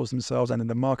in the tours themselves and in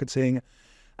the marketing.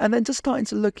 And then just starting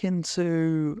to look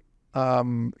into,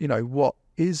 what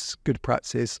is good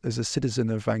practice as a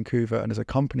citizen of Vancouver and as a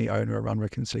company owner around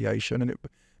reconciliation. And it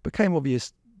became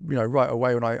obvious, right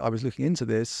away when I was looking into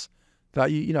this, that,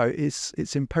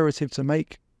 it's imperative to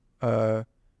make a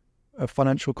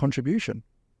financial contribution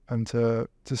and to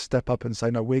step up and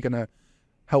say, no, we're going to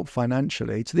help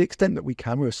financially to the extent that we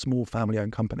can. We're a small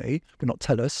family-owned company. We're not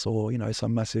TELUS or,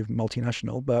 some massive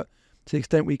multinational, but to the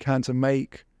extent we can to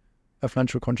make a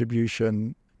financial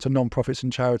contribution to non-profits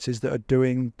and charities that are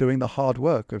doing the hard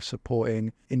work of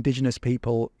supporting Indigenous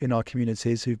people in our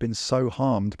communities who've been so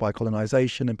harmed by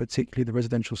colonisation and particularly the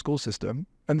residential school system.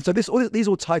 And so these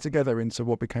all tie together into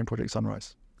what became Project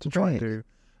Sunrise to try and do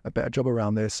a better job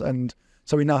around this. And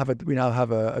so we now have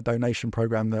a donation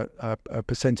program that a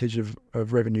percentage of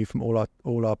revenue from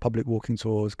all our public walking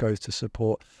tours goes to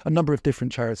support a number of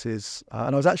different charities.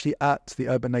 And I was actually at the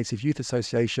Urban Native Youth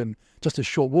Association, just a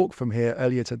short walk from here,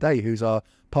 earlier today, who's our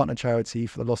partner charity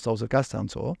for the Lost Souls of Gastown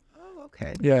tour. Oh,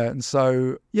 okay. Yeah, and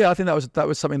so I think that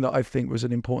was something that I think was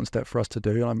an important step for us to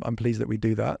do, and I'm pleased that we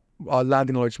do that. Our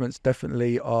land acknowledgements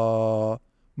definitely are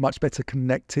much better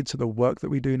connected to the work that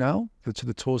we do now, to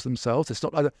the tours themselves. It's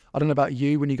not, I don't know about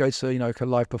you, when you go to, a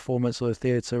live performance or a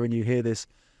theatre and you hear this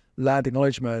land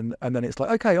acknowledgement and then it's like,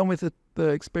 okay, on with the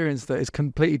experience that is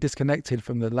completely disconnected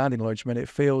from the land acknowledgement. It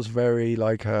feels very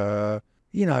like,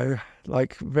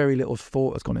 like very little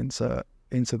thought has gone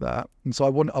into that. And so I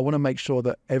want to make sure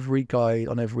that every guide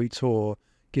on every tour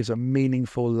gives a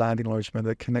meaningful land acknowledgement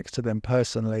that connects to them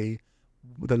personally,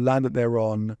 the land that they're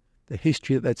on, the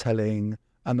history that they're telling,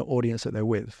 and the audience that they're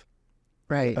with.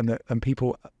 Right. And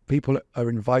people are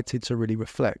invited to really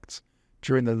reflect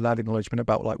during the land acknowledgement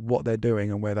about like what they're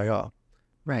doing and where they are.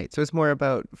 Right. So it's more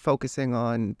about focusing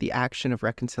on the action of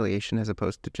reconciliation as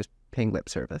opposed to just paying lip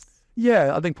service.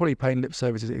 Yeah, I think probably paying lip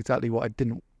service is exactly what I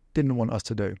didn't want us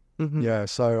to do. Mm-hmm. Yeah,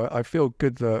 so I feel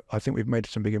good that I think we've made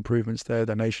some big improvements there,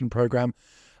 the nation program.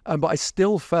 But I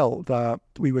still felt that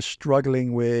we were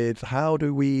struggling with how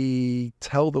do we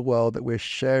tell the world that we're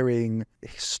sharing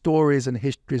stories and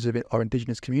histories of our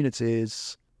Indigenous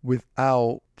communities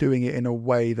without doing it in a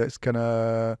way that's going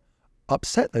to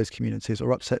upset those communities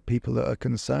or upset people that are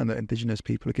concerned that Indigenous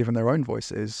people are given their own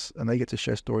voices and they get to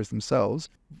share stories themselves.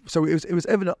 So it was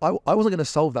evident I wasn't going to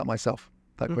solve that myself,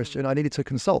 that question. I needed to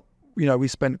consult. We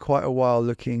spent quite a while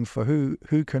looking for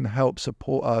who can help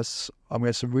support us. And we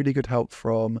had some really good help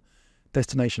from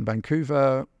Destination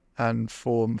Vancouver and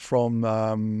from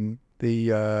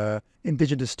the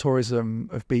Indigenous Tourism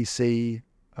of BC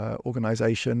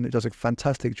organisation. It does a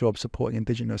fantastic job supporting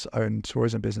Indigenous-owned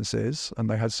tourism businesses, and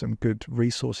they had some good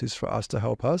resources for us to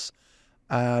help us.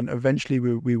 And eventually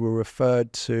we were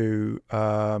referred to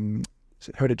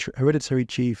Hereditary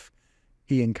Chief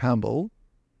Ian Campbell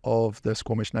of the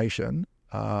Squamish Nation,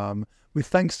 with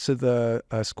thanks to the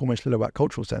Squamish Lillooet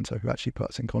Cultural Centre, who actually put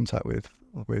us in contact with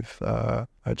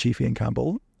Chief Ian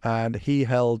Campbell. And he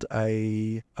held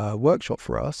a workshop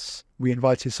for us. We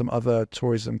invited some other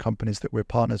tourism companies that we're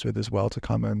partners with as well to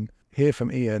come and hear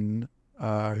from Ian,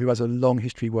 who has a long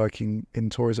history working in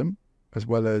tourism, as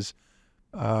well as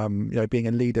being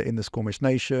a leader in the Squamish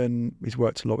Nation. He's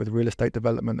worked a lot with real estate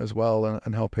development as well,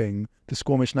 and helping the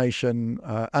Squamish Nation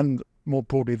and more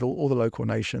broadly all the local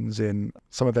nations in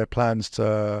some of their plans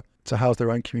to house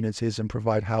their own communities and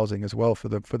provide housing as well for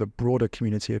the broader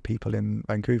community of people in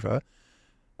Vancouver.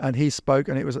 And he spoke,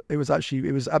 and it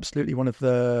was absolutely one of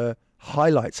the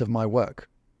highlights of my work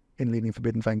in leading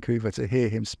Forbidden Vancouver, to hear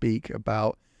him speak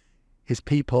about his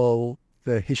people,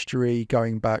 the history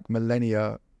going back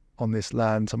millennia on this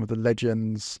land, some of the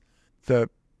legends, the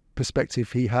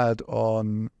perspective he had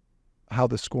on how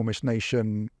the Squamish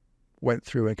Nation went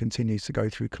through and continues to go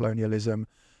through colonialism,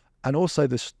 and also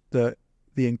the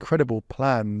incredible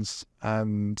plans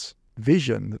and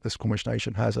vision that the Squamish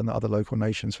Nation has and the other local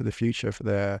nations for the future for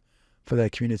their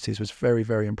communities was very,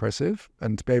 very impressive.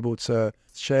 And to be able to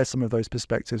share some of those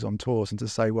perspectives on tours and to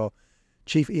say, well,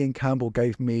 Chief Ian Campbell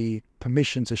gave me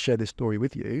permission to share this story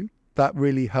with you, that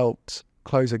really helped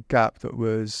close a gap that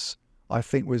I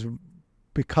think was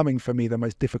becoming for me the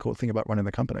most difficult thing about running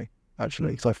the company,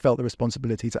 actually. So I felt the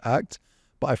responsibility to act,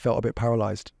 but I felt a bit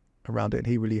paralyzed around it. And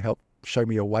he really helped show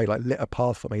me a way, like lit a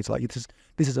path for me. It's like,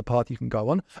 this is a path you can go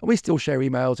on. And we still share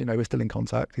emails, we're still in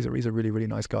contact. He's a really, really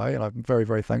nice guy. And I'm very,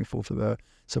 very thankful for the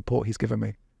support he's given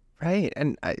me. Right.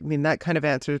 And I mean, that kind of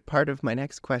answers part of my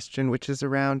next question, which is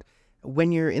around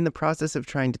when you're in the process of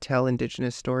trying to tell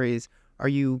Indigenous stories, are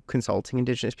you consulting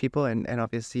Indigenous people? And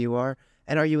obviously you are.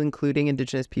 And are you including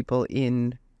Indigenous people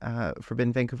in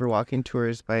Forbidden Vancouver walking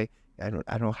tours by, I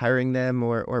don't know, hiring them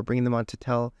or bringing them on to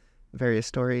tell various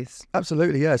stories?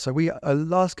 Absolutely, yeah. So we,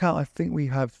 last count, I think we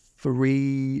have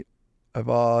 3 of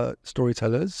our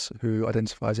storytellers who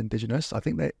identify as Indigenous. I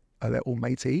think they're all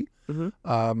Métis.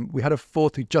 Mm-hmm. We had a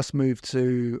 4th who just moved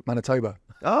to Manitoba.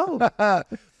 Oh,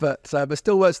 but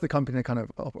still works for the company in a kind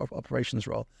of operations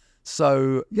role.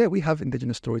 So yeah, we have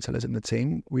Indigenous storytellers in the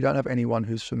team. We don't have anyone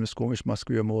who's from the Squamish,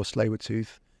 Musqueam or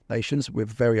Tsleil-Waututh nations. We're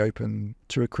very open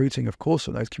to recruiting, of course,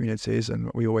 from those communities,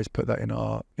 and we always put that in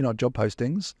our job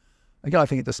postings. Again, I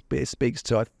think it speaks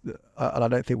to, and I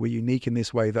don't think we're unique in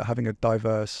this way, that having a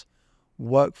diverse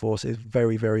workforce is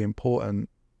very, very important.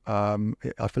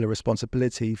 I feel a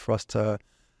responsibility for us to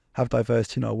have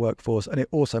diversity in our workforce, and it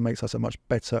also makes us a much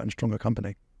better and stronger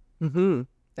company. Mm-hmm.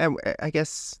 And I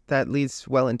guess that leads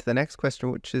well into the next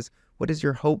question, which is, what is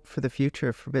your hope for the future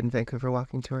of Forbidden Vancouver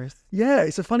walking tours? Yeah,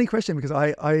 it's a funny question because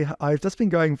I've just been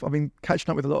catching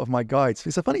up with a lot of my guides.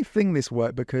 It's a funny thing, this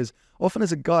work, because often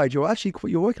as a guide, you're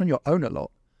working on your own a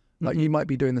lot. Like you might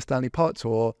be doing the Stanley Park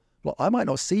tour. Well, I might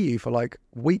not see you for like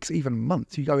weeks, even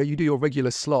months. You do your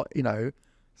regular slot,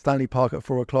 Stanley Park at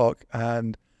 4:00,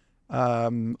 and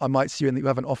I might see you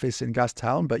have an office in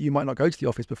Gastown, but you might not go to the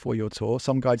office before your tour.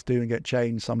 Some guides do and get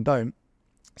changed, some don't.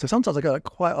 So sometimes I go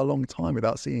quite a long time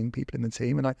without seeing people in the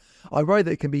team, and I worry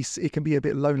that it can be a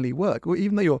bit lonely work. Well,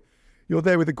 even though you're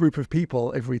there with a group of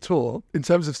people every tour, in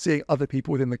terms of seeing other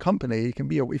people within the company, it can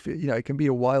be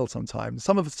a while sometimes.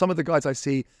 Some of the guys I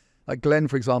see Like Glenn,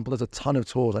 for example, does a ton of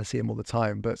tours. I see him all the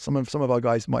time, but some of our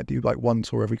guys might do like one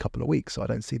tour every couple of weeks, so I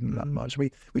don't see them that much.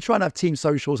 We try and have team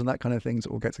socials and that kind of things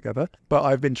that we'll get together. But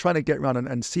I've been trying to get around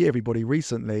and see everybody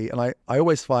recently, and I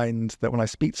always find that when I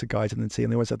speak to guys in the team,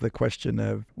 they always have the question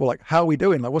of, well, like, how are we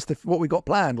doing? Like, what we got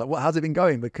planned? Like, how's it been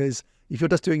going? Because if you're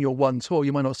just doing your one tour,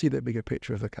 you might not see the bigger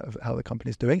picture of how the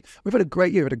company's doing. We've had a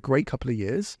great year, had a great couple of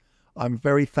years. I'm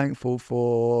very thankful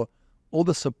for all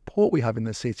the support we have in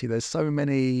the city. There's so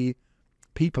many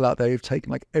people out there who've taken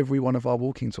like every one of our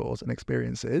walking tours and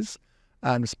experiences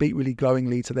and speak really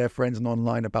glowingly to their friends and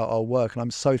online about our work. And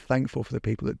I'm so thankful for the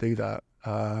people that do that.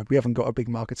 We haven't got a big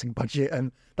marketing budget,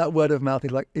 and that word of mouth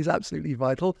is absolutely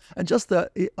vital. And just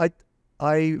that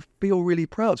I feel really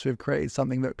proud to have created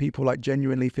something that people like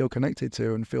genuinely feel connected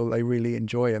to and feel they really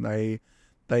enjoy, and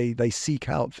they seek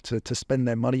out to spend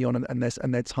their money on and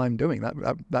their time doing that.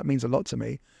 That means a lot to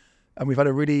me. And we've had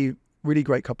a really, really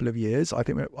great couple of years. I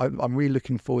think I'm really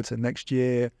looking forward to next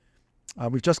year.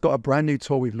 We've just got a brand new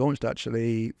tour we've launched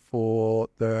actually for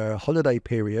the holiday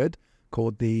period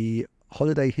called the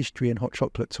Holiday History and Hot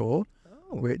Chocolate Tour,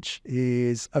 which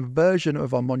is a version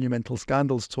of our Monumental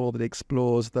Scandals tour that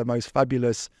explores the most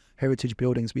fabulous heritage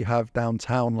buildings we have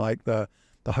downtown, like the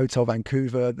Hotel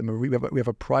Vancouver, the Marine. We have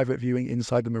a private viewing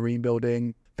inside the Marine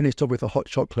building. Finished off with a hot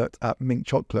chocolate at Mink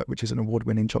Chocolate, which is an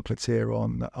award-winning chocolatier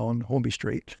on Hornby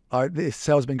Street. The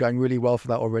sales been going really well for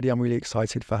that already. I'm really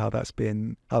excited for how that's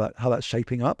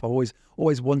shaping up. I've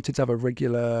always wanted to have a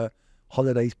regular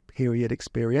holiday period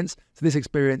experience. So this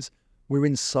experience, we're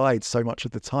inside so much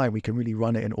of the time. We can really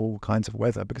run it in all kinds of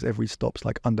weather because every stop's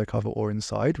like undercover or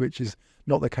inside, which is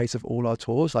not the case of all our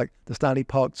tours. Like the Stanley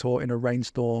Park tour in a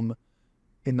rainstorm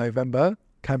in November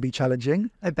can be challenging.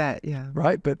 I bet, yeah.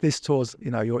 Right, but this tour's,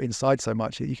 you're inside so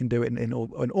much that you can do it in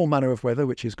all manner of weather,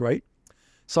 which is great.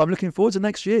 So I'm looking forward to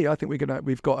next year. I think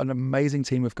we've got an amazing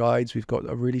team of guides. We've got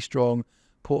a really strong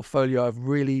portfolio of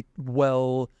really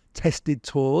well tested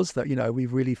tours that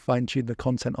we've really fine-tuned the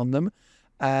content on them,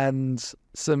 and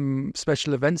some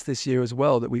special events this year as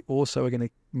well that we also are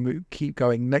going to keep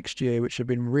going next year, which have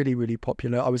been really, really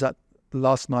popular. I was at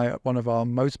last night at one of our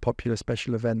most popular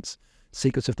special events,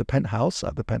 Secrets of the Penthouse,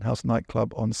 at the Penthouse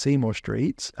nightclub on Seymour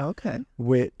Street. Okay.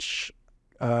 Which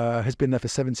has been there for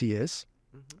 70 years.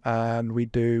 Mm-hmm. And we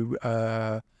do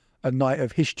a night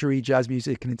of history, jazz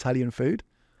music and Italian food,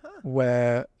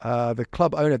 where the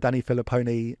club owner, Danny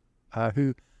Filipponi,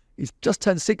 who is just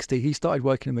turned 60, he started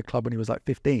working in the club when he was like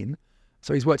 15.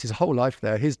 So he's worked his whole life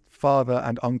there. His father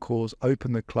and uncles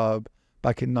opened the club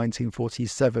back in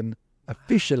 1947.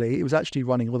 Officially, it was actually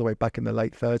running all the way back in the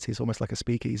late 30s, almost like a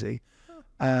speakeasy.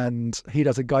 And he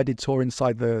does a guided tour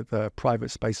inside the private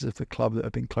spaces of the club that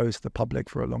have been closed to the public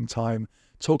for a long time.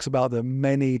 Talks about the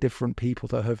many different people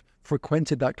that have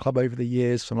frequented that club over the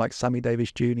years, from like Sammy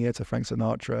Davis Jr. to Frank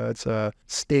Sinatra to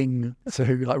Sting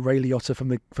to like Ray Liotta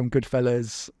from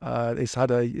Goodfellas.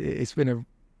 It's been a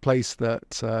place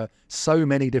that so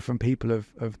many different people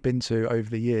have been to over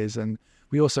the years. And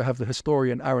we also have the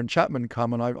historian Aaron Chapman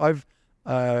come, and I've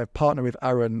partnered with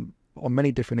Aaron on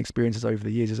many different experiences over the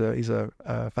years. He's a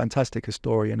fantastic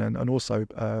historian and also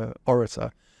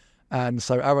orator. And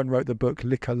so Aaron wrote the book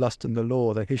Liquor, Lust and the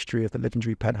Law, the history of the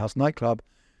legendary Penthouse nightclub.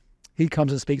 He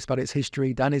comes and speaks about its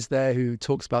history. Dan is there, who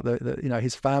talks about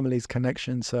his family's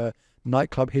connection to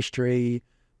nightclub history,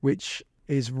 which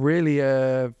is really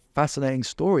a fascinating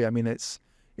story. I mean, it's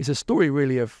a story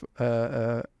really of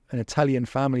an Italian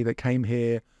family that came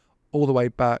here all the way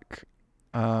back,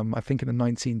 I think in the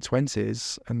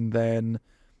 1920s, and then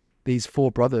these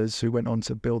four brothers who went on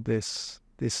to build this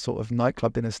sort of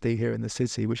nightclub dynasty here in the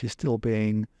city, which is still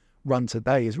being run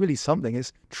today, is really something.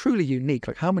 It's truly unique.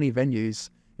 Like, how many venues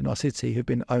in our city have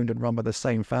been owned and run by the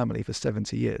same family for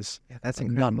 70 years? Yeah, that's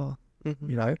incredible. None,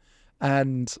 mm-hmm.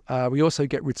 And we also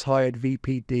get retired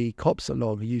VPD cops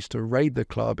along who used to raid the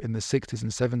club in the 60s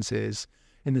and 70s.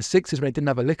 In the 60s, when they didn't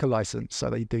have a liquor license, so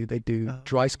they do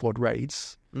dry squad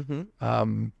raids.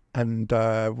 Mm-hmm. And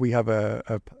we have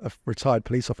a retired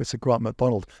police officer, Grant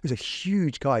McDonald, who's a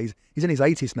huge guy. He's in his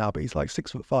 80s now, but he's like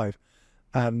 6'5".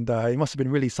 And it must have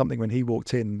been really something when he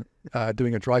walked in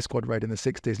doing a dry squad raid in the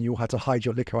 60s, and you all had to hide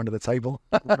your liquor under the table.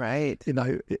 Right.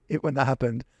 When that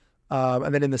happened.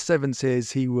 And then in the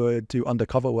 70s, he would do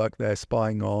undercover work there,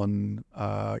 spying on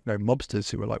mobsters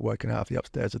who were like working out of the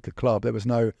upstairs of the club. There was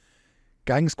no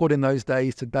gang squad in those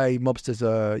days. Today, mobsters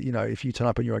are, if you turn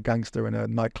up and you're a gangster in a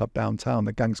nightclub downtown,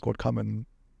 the gang squad come and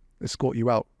escort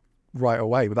you out right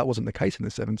away. But that wasn't the case in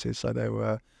the 70s. So there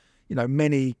were,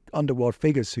 many underworld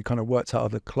figures who kind of worked out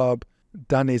of the club.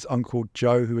 Danny's uncle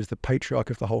Joe, who was the patriarch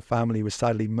of the whole family, was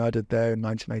sadly murdered there in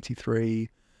 1983.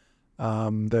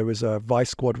 There was a vice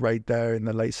squad raid there in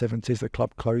the late 70s. The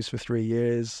club closed for 3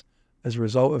 years. As a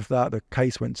result of that, the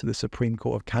case went to the Supreme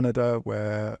Court of Canada,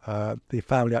 where the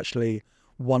family actually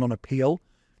won on appeal.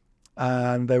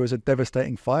 And there was a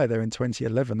devastating fire there in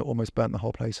 2011 that almost burnt the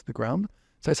whole place to the ground.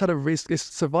 So it's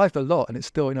survived a lot, and it's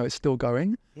still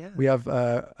going. Yeah. We have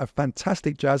a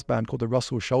fantastic jazz band called the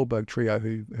Russell Schulberg Trio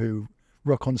who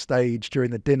rock on stage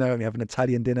during the dinner. We have an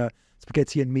Italian dinner,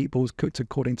 spaghetti and meatballs cooked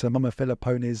according to Mama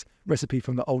Filippone's recipe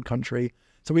from the old country.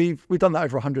 So we've done that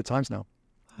over 100 times now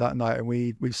that night, and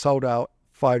we've sold out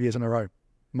 5 years in a row,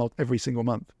 every single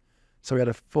month. So we had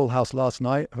a full house last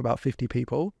night of about 50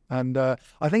 people, and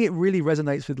I think it really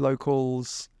resonates with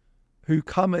locals who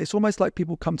come. It's almost like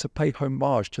people come to pay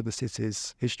homage to the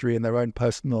city's history and their own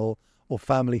personal or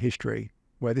family history,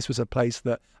 where this was a place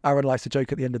that Aaron likes to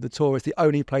joke at the end of the tour. It's the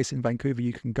only place in Vancouver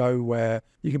you can go where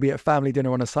you can be at family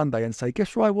dinner on a Sunday and say,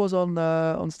 guess where I was on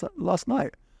last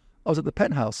night? I was at the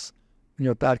Penthouse. And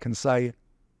your dad can say,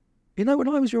 you know, when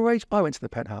I was your age, I went to the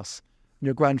Penthouse. And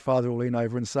your grandfather will lean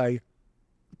over and say,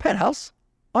 Penthouse?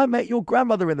 I met your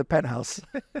grandmother in the Penthouse.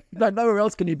 No, nowhere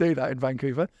else can you do that in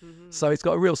Vancouver. Mm-hmm. So it's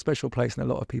got a real special place in a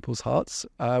lot of people's hearts.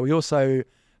 We also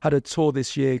had a tour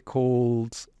this year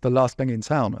called The Last Gang in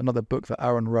Town, another book that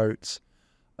Aaron wrote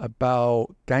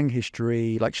about gang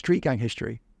history, like street gang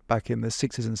history back in the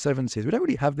 60s and 70s. We don't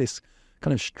really have this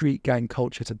kind of street gang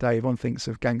culture today. Everyone thinks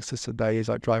of gangsters today as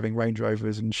like driving Range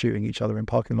Rovers and shooting each other in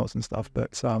parking lots and stuff.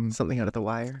 But something out of The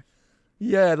Wire.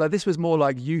 Yeah, like this was more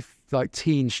like youth, like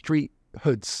teen street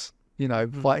hoods, you know,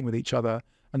 fighting with each other.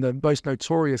 And the most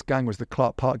notorious gang was the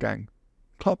Clark Park gang.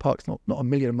 Clark Park's not a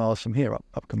million miles from here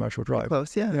up Commercial Drive.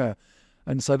 Close, yeah. Yeah.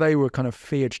 And so they were kind of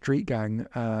feared street gang,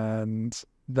 and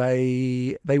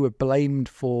they were blamed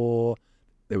for,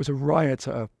 there was a riot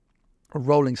at a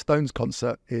Rolling Stones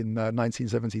concert in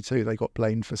 1972. They got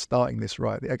blamed for starting this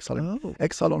riot. The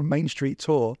Exile on Main Street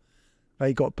tour,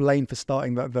 they got blamed for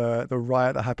starting the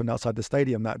riot that happened outside the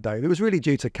stadium that day. It was really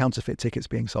due to counterfeit tickets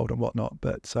being sold and whatnot,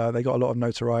 but they got a lot of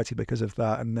notoriety because of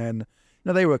that. And then, you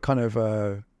know, they were kind of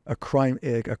a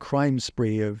crime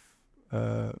spree of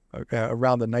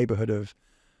around the neighborhood of,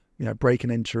 you know, break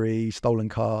and entry, stolen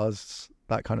cars,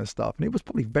 that kind of stuff. And it was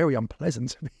probably very unpleasant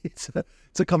to me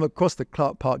to come across the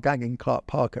Clark Park gang in Clark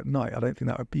Park at night. I don't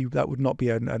think that would not be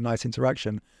a nice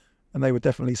interaction. And they were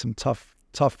definitely some tough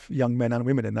young men and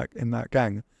women in that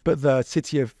gang. But the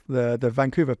the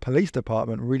Vancouver Police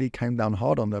Department really came down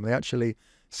hard on them. They actually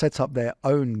set up their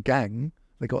own gang.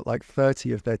 They got like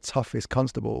 30 of their toughest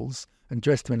constables and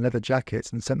dressed them in leather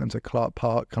jackets and sent them to Clark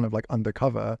Park kind of like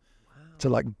undercover to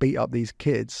like beat up these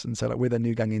kids and say like, we're the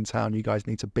new gang in town, you guys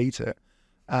need to beat it.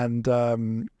 And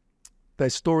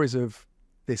there's stories of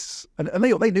this, and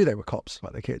they knew they were cops,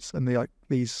 like the kids, and they like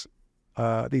these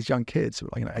young kids who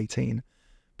were like, you know, 18,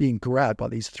 being grabbed by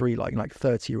these three like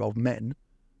 30-year-old men,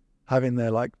 having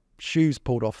their like shoes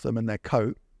pulled off them and their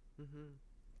coat,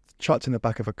 chucked in the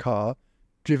back of a car,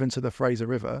 driven to the Fraser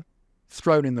River,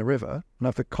 thrown in the river, and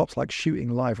have the cops like shooting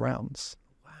live rounds,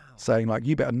 saying like,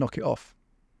 you better knock it off.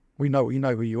 We know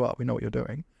who you are. We know what you're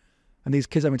doing. And these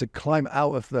kids having to climb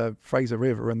out of the Fraser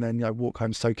River and then, you know, walk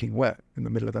home soaking wet in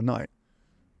the middle of the night.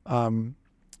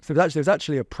 So there's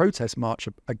actually a protest march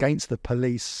against the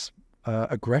police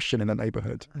aggression in the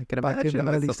neighborhood. I can imagine. Back in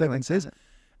the early 70s.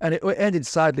 And it ended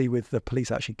sadly with the police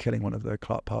actually killing one of the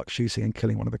Clark Park, shooting and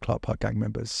killing one of the Clark Park gang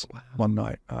members one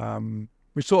night.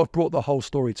 Which sort of brought the whole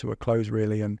story to a close,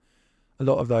 really. And a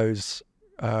lot of those,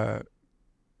 the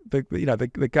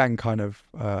gang kind of,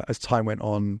 as time went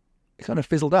on, it kind of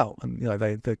fizzled out. And, you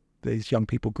know, these young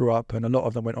people grew up, and a lot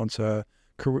of them went on to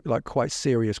like quite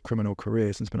serious criminal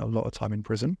careers and spent a lot of time in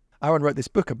prison. Aaron wrote this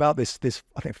book about this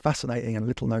I think fascinating and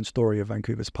little known story of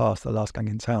Vancouver's past, The Last Gang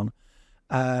in Town.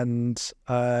 And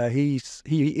he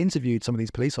interviewed some of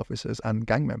these police officers and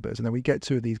gang members, and then we get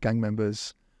two of these gang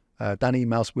members, Danny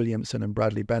Mouse Williamson and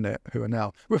Bradley Bennett, who are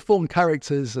now reformed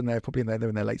characters, and they're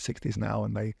in their late 60s now,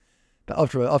 and they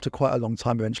after quite a long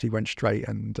time eventually went straight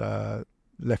and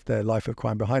left their life of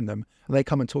crime behind them. And they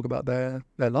come and talk about their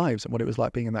lives and what it was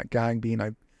like being in that gang, being, you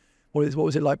know, what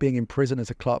was it like being in prison as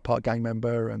a Clark Park gang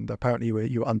member? And apparently you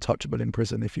were untouchable in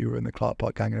prison if you were in the Clark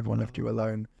Park gang and everyone left you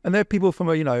alone. And they're people from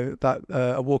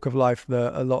a walk of life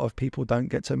that a lot of people don't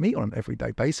get to meet on an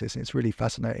everyday basis. And it's really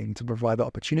fascinating to provide that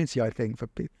opportunity, I think, for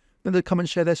people to come and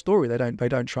share their story. They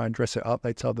don't try and dress it up.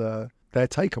 They tell their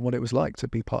take on what it was like to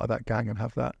be part of that gang and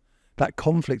have that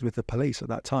conflict with the police at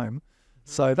that time.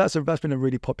 So that's been a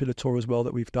really popular tour as well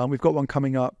that we've done. We've got one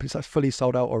coming up. That's fully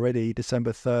sold out already,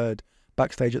 December 3rd,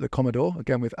 backstage at the Commodore,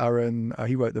 again with Aaron.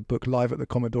 He wrote the book Live at the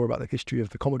Commodore about the history of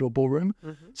the Commodore Ballroom.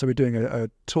 So we're doing a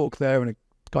talk there and a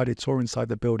guided tour inside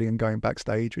the building and going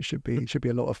backstage, which should be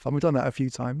a lot of fun. We've done that a few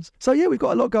times. So yeah, we've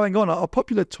got a lot going on. Our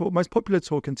most popular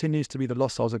tour continues to be the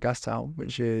Lost Souls of Gastown,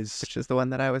 which is the one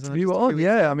that I was on. You were on,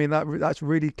 yeah. I mean, that's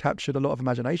really captured a lot of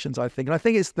imaginations, I think. And I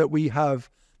think it's that we have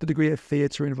the degree of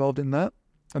theatre involved in that,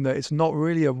 and that it's not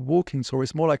really a walking tour.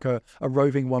 It's more like a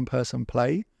roving one-person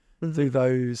play through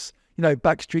those,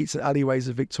 back streets and alleyways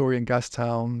of Victorian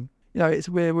Gastown.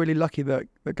 We're really lucky that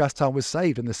Gastown was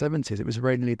saved in the 70s. It was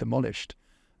really demolished,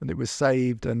 and it was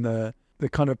saved, and the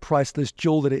kind of priceless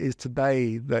jewel that it is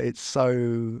today, that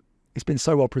it's been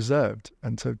so well preserved.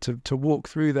 And to walk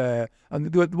through there,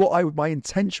 and my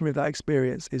intention with that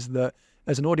experience is that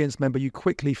as an audience member, you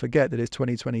quickly forget that it's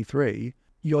 2023.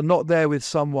 You're not there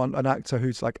with an actor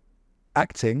who's like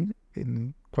acting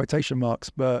in quotation marks,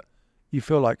 but you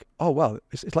feel like, oh, wow,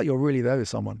 it's like you're really there with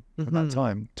someone at that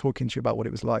time, talking to you about what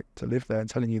it was like to live there and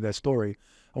telling you their story.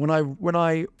 And when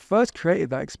I first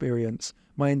created that experience,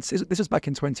 this was back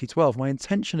in 2012, my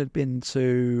intention had been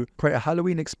to create a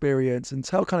Halloween experience and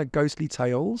tell kind of ghostly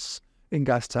tales in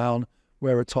Gastown,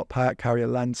 wear a top hat, carry a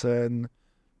lantern,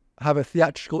 have a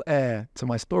theatrical air to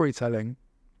my storytelling.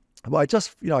 But I'd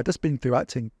just been through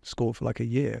acting school for like a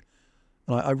year.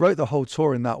 And I wrote the whole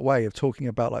tour in that way of talking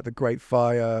about like the Great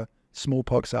Fire,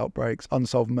 smallpox outbreaks,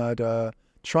 unsolved murder,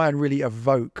 try and really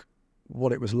evoke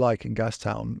what it was like in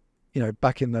Gastown,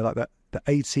 back in the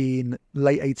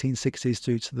late 1860s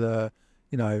to the,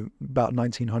 about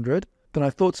 1900. Then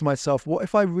I thought to myself, what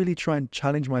if I really try and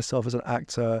challenge myself as an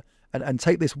actor and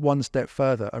take this one step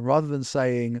further, and rather than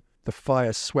saying the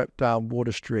fire swept down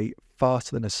Water Street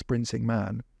faster than a sprinting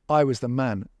man, I was the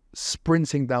man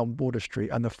sprinting down Water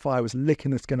Street and the fire was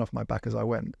licking the skin off my back as I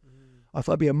went. I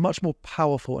thought it'd be a much more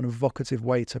powerful and evocative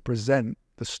way to present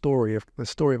the story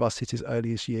of our city's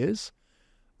earliest years.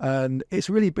 And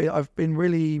I've been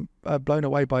really blown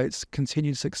away by its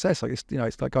continued success. Like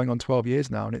it's like going on 12 years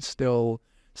now, and it's still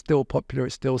popular.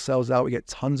 It still sells out. We get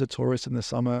tons of tourists in the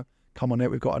summer come on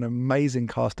it. We've got an amazing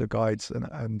cast of guides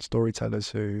and storytellers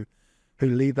who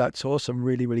lead that tour. Some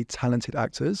really, really talented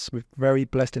actors. We're very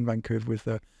blessed in Vancouver with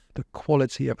the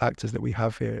quality of actors that we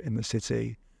have here in the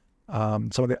city.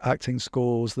 Some of the acting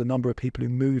schools, the number of people who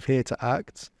move here to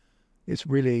act, it's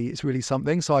really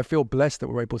something. So I feel blessed that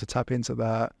we're able to tap into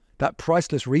that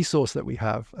priceless resource that we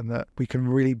have, and that we can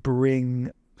really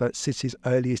bring that city's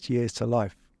earliest years to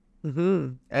life.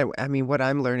 I mean, what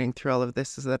I'm learning through all of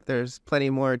this is that there's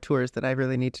plenty more tours that I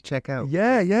really need to check out.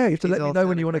 Yeah. You have to let me know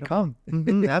when you want to come.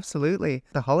 Absolutely.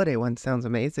 The holiday one sounds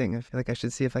amazing. I feel like I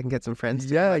should see if I can get some friends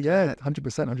to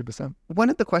 100%. One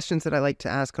of the questions that I like to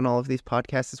ask on all of these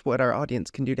podcasts is what our audience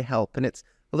can do to help. And it's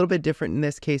a little bit different in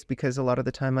this case because a lot of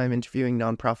the time I'm interviewing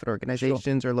nonprofit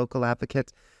organizations or local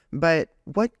advocates. But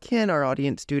what can our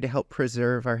audience do to help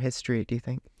preserve our history, do you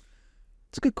think?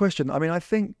 It's a good question. I mean, I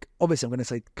think, obviously, I'm going to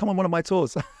say, come on one of my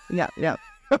tours. Yeah.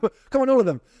 Come on all of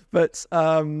them. But,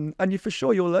 and you for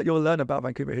sure, you'll learn about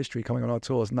Vancouver history coming on our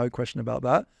tours, no question about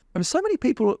that. And so many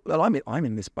people, well, I'm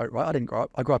in this boat, right?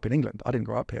 I grew up in England. I didn't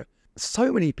grow up here.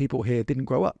 So many people here didn't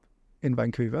grow up in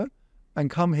Vancouver and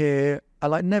come here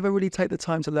and never really take the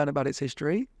time to learn about its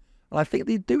history. And I think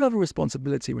they do have a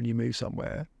responsibility when you move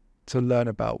somewhere to learn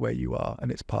about where you are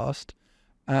and its past.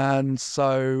 And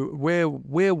so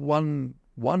we're one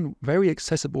very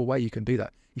accessible way you can do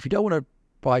that. If you don't want to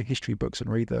buy history books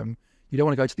and read them, you don't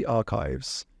want to go to the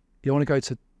archives, you don't want to go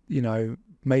to,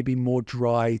 maybe more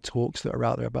dry talks that are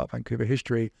out there about Vancouver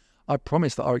history, I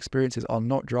promise that our experiences are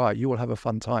not dry. You will have a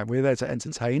fun time. We're there to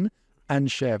entertain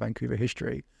and share Vancouver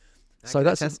history. So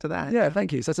that's attest to that. Yeah,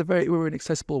 thank you. So we're an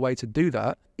accessible way to do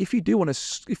that. If you do want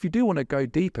to go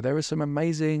deeper, there are some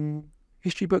amazing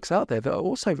history books out there that are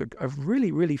also a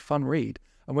really, really fun read.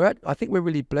 And I think we're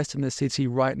really blessed in the city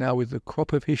right now with the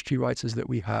crop of history writers that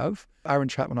we have. Aaron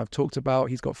Chapman, I've talked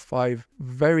about, he's got 5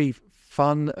 very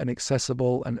fun and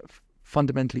accessible and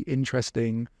fundamentally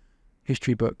interesting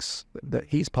history books that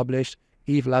he's published.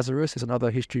 Eve Lazarus is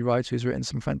another history writer who's written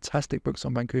some fantastic books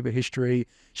on Vancouver history.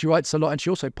 She writes a lot, and she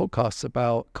also podcasts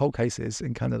about cold cases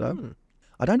in Canada.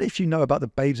 I don't know if you know about the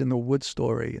Babes in the Wood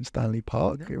story in Stanley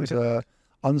Park. It was a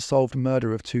unsolved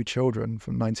murder of 2 children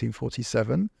from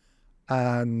 1947.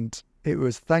 And it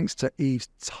was thanks to Eve's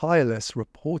tireless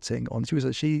reporting on,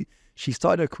 she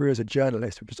started her career as a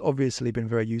journalist, which has obviously been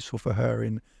very useful for her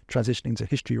in transitioning to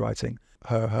history writing,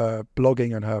 her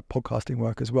blogging and her podcasting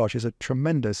work as well. She has a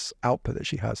tremendous output that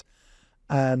she has.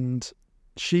 And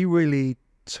she really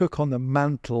took on the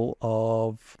mantle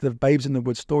of the Babes in the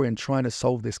Wood story and trying to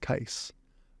solve this case.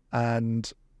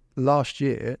 And last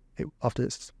year,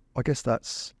 I guess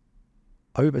that's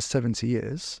over 70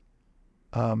 years,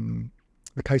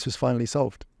 the case was finally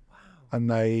solved. Wow. and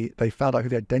they found out who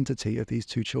the identity of these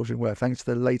two children were thanks to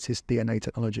the latest DNA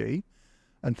technology,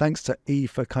 and thanks to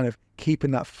Eve for kind of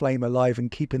keeping that flame alive and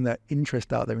keeping that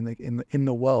interest out there in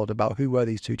the world about who were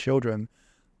these two children.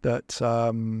 That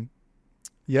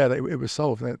it was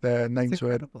solved. Their names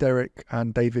were Derek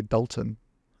and David Dalton.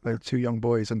 They were two young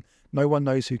boys, and no one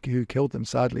knows who killed them.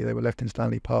 Sadly, they were left in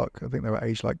Stanley Park. I think they were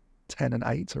aged like 10 and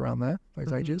 8, around there,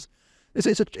 those ages.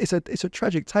 It's a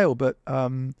tragic tale, but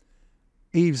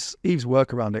Eve's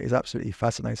work around it is absolutely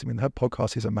fascinating. I mean, her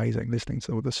podcast is amazing, listening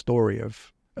to the story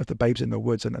of the babes in the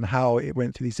woods and how it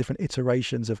went through these different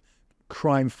iterations of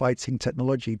crime fighting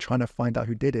technology, trying to find out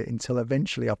who did it, until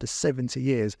eventually, after 70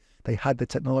 years, they had the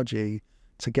technology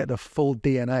to get the full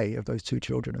DNA of those two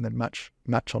children and then match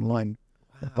online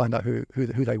and find out who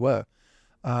they were.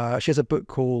 She has a book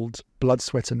called Blood,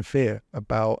 Sweat and Fear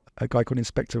about a guy called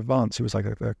Inspector Vance, who was like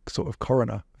a sort of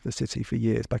coroner of the city for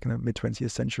years back in the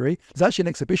mid-20th century. There's actually an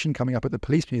exhibition coming up at the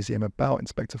Police Museum about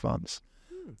Inspector Vance.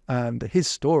 And his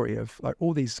story of like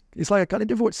all these, it's like a kind of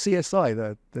different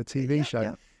CSI, the TV show,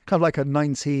 kind of like a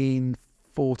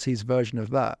 1940s version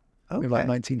of that. With like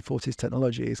 1940s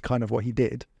technology is kind of what he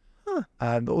did.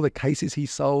 And all the cases he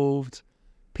solved,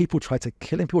 people tried to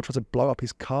kill him, people tried to blow up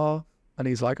his car. And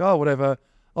he's like, oh, whatever,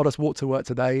 I'll just walk to work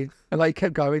today. And like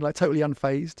kept going, like totally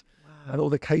unfazed. Wow. And all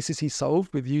the cases he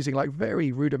solved with using like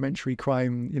very rudimentary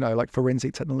crime, like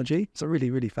forensic technology. It's a really,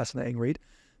 really fascinating read.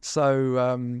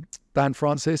 So Dan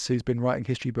Francis, who's been writing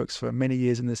history books for many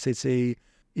years in the city,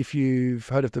 if you've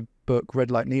heard of the book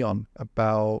Red Light Neon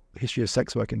about history of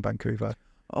sex work in Vancouver.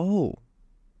 Oh,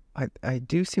 I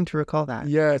do seem to recall that.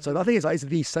 Yeah, so I think it's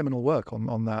the seminal work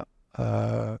on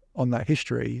that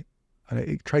history. And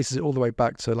it traces it all the way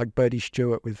back to like Birdie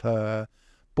Stewart with her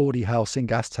bawdy house in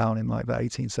Gastown in like the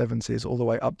 1870s, all the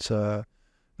way up to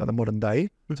the modern day.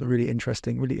 It's a really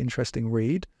interesting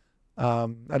read.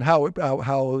 And how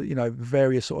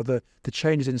various sort of the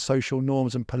changes in social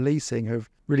norms and policing have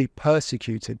really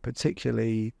persecuted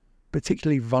particularly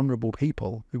vulnerable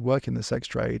people who work in the sex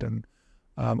trade, and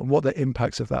what the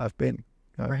impacts of that have been,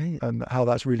 right, and how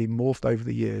that's really morphed over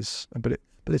the years.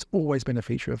 But it's always been a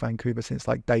feature of Vancouver since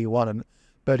like day one. And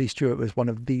Birdie Stewart was one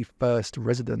of the first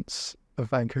residents of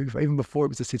Vancouver, even before it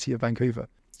was the city of Vancouver.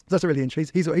 So that's a really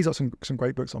interesting. He's got some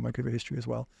great books on Vancouver history as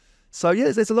well. So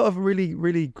yeah, there's a lot of really,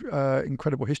 really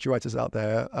incredible history writers out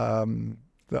there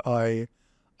that I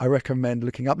recommend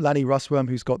looking up. Lanny Russworm,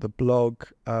 who's got the blog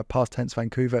Past Tense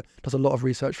Vancouver, does a lot of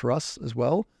research for us as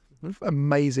well.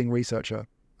 Amazing researcher,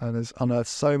 and has unearthed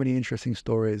so many interesting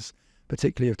stories,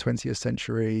 particularly of 20th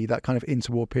century, that kind of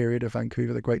interwar period of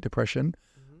Vancouver, the Great Depression.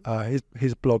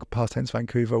 His blog, Past Tense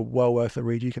Vancouver, well worth a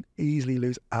read. You can easily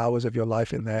lose hours of your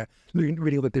life in there,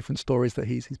 reading all the different stories that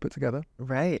he's put together.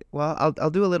 Right. Well,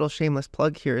 I'll do a little shameless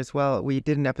plug here as well. We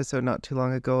did an episode not too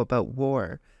long ago about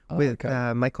war with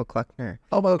Michael Kluckner.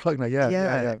 Oh, Michael Kluckner,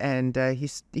 yeah. And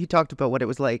he talked about what it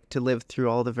was like to live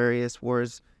through all the various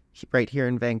wars right here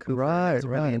in Vancouver. Right, it's a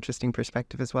really interesting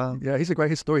perspective as well. Yeah, he's a great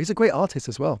historian. He's a great artist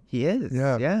as well. He is.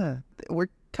 Yeah. We're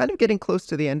kind of getting close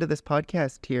to the end of this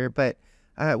podcast here, but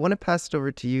I want to pass it over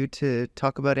to you to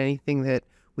talk about anything that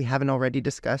we haven't already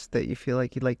discussed that you feel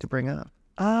like you'd like to bring up.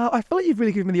 I feel like you've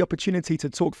really given me the opportunity to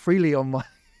talk freely on my,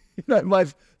 my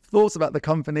thoughts about the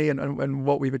company and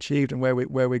what we've achieved and where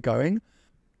we're going.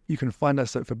 You can find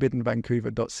us at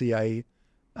forbiddenvancouver.ca,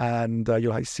 and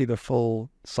you'll see the full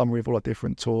summary of all our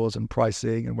different tours and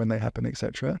pricing and when they happen,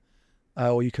 etc.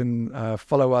 Or you can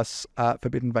follow us at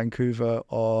Forbidden Vancouver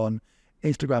on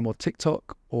Instagram or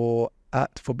TikTok, or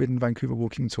at Forbidden Vancouver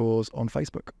Walking Tours on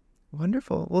Facebook.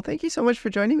 Wonderful. Well, thank you so much for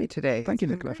joining me today. Thank you,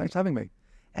 Nicola. Thanks for having me.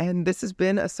 And this has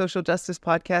been a Social Justice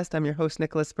Podcast. I'm your host,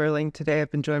 Nicholas Sperling. Today I've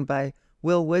been joined by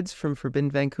Will Woods from Forbidden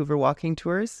Vancouver Walking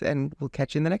Tours, and we'll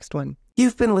catch you in the next one.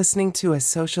 You've been listening to a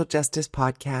Social Justice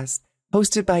Podcast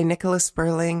hosted by Nicholas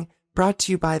Sperling, brought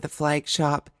to you by The Flag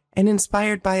Shop, and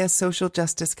inspired by a social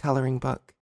justice coloring book.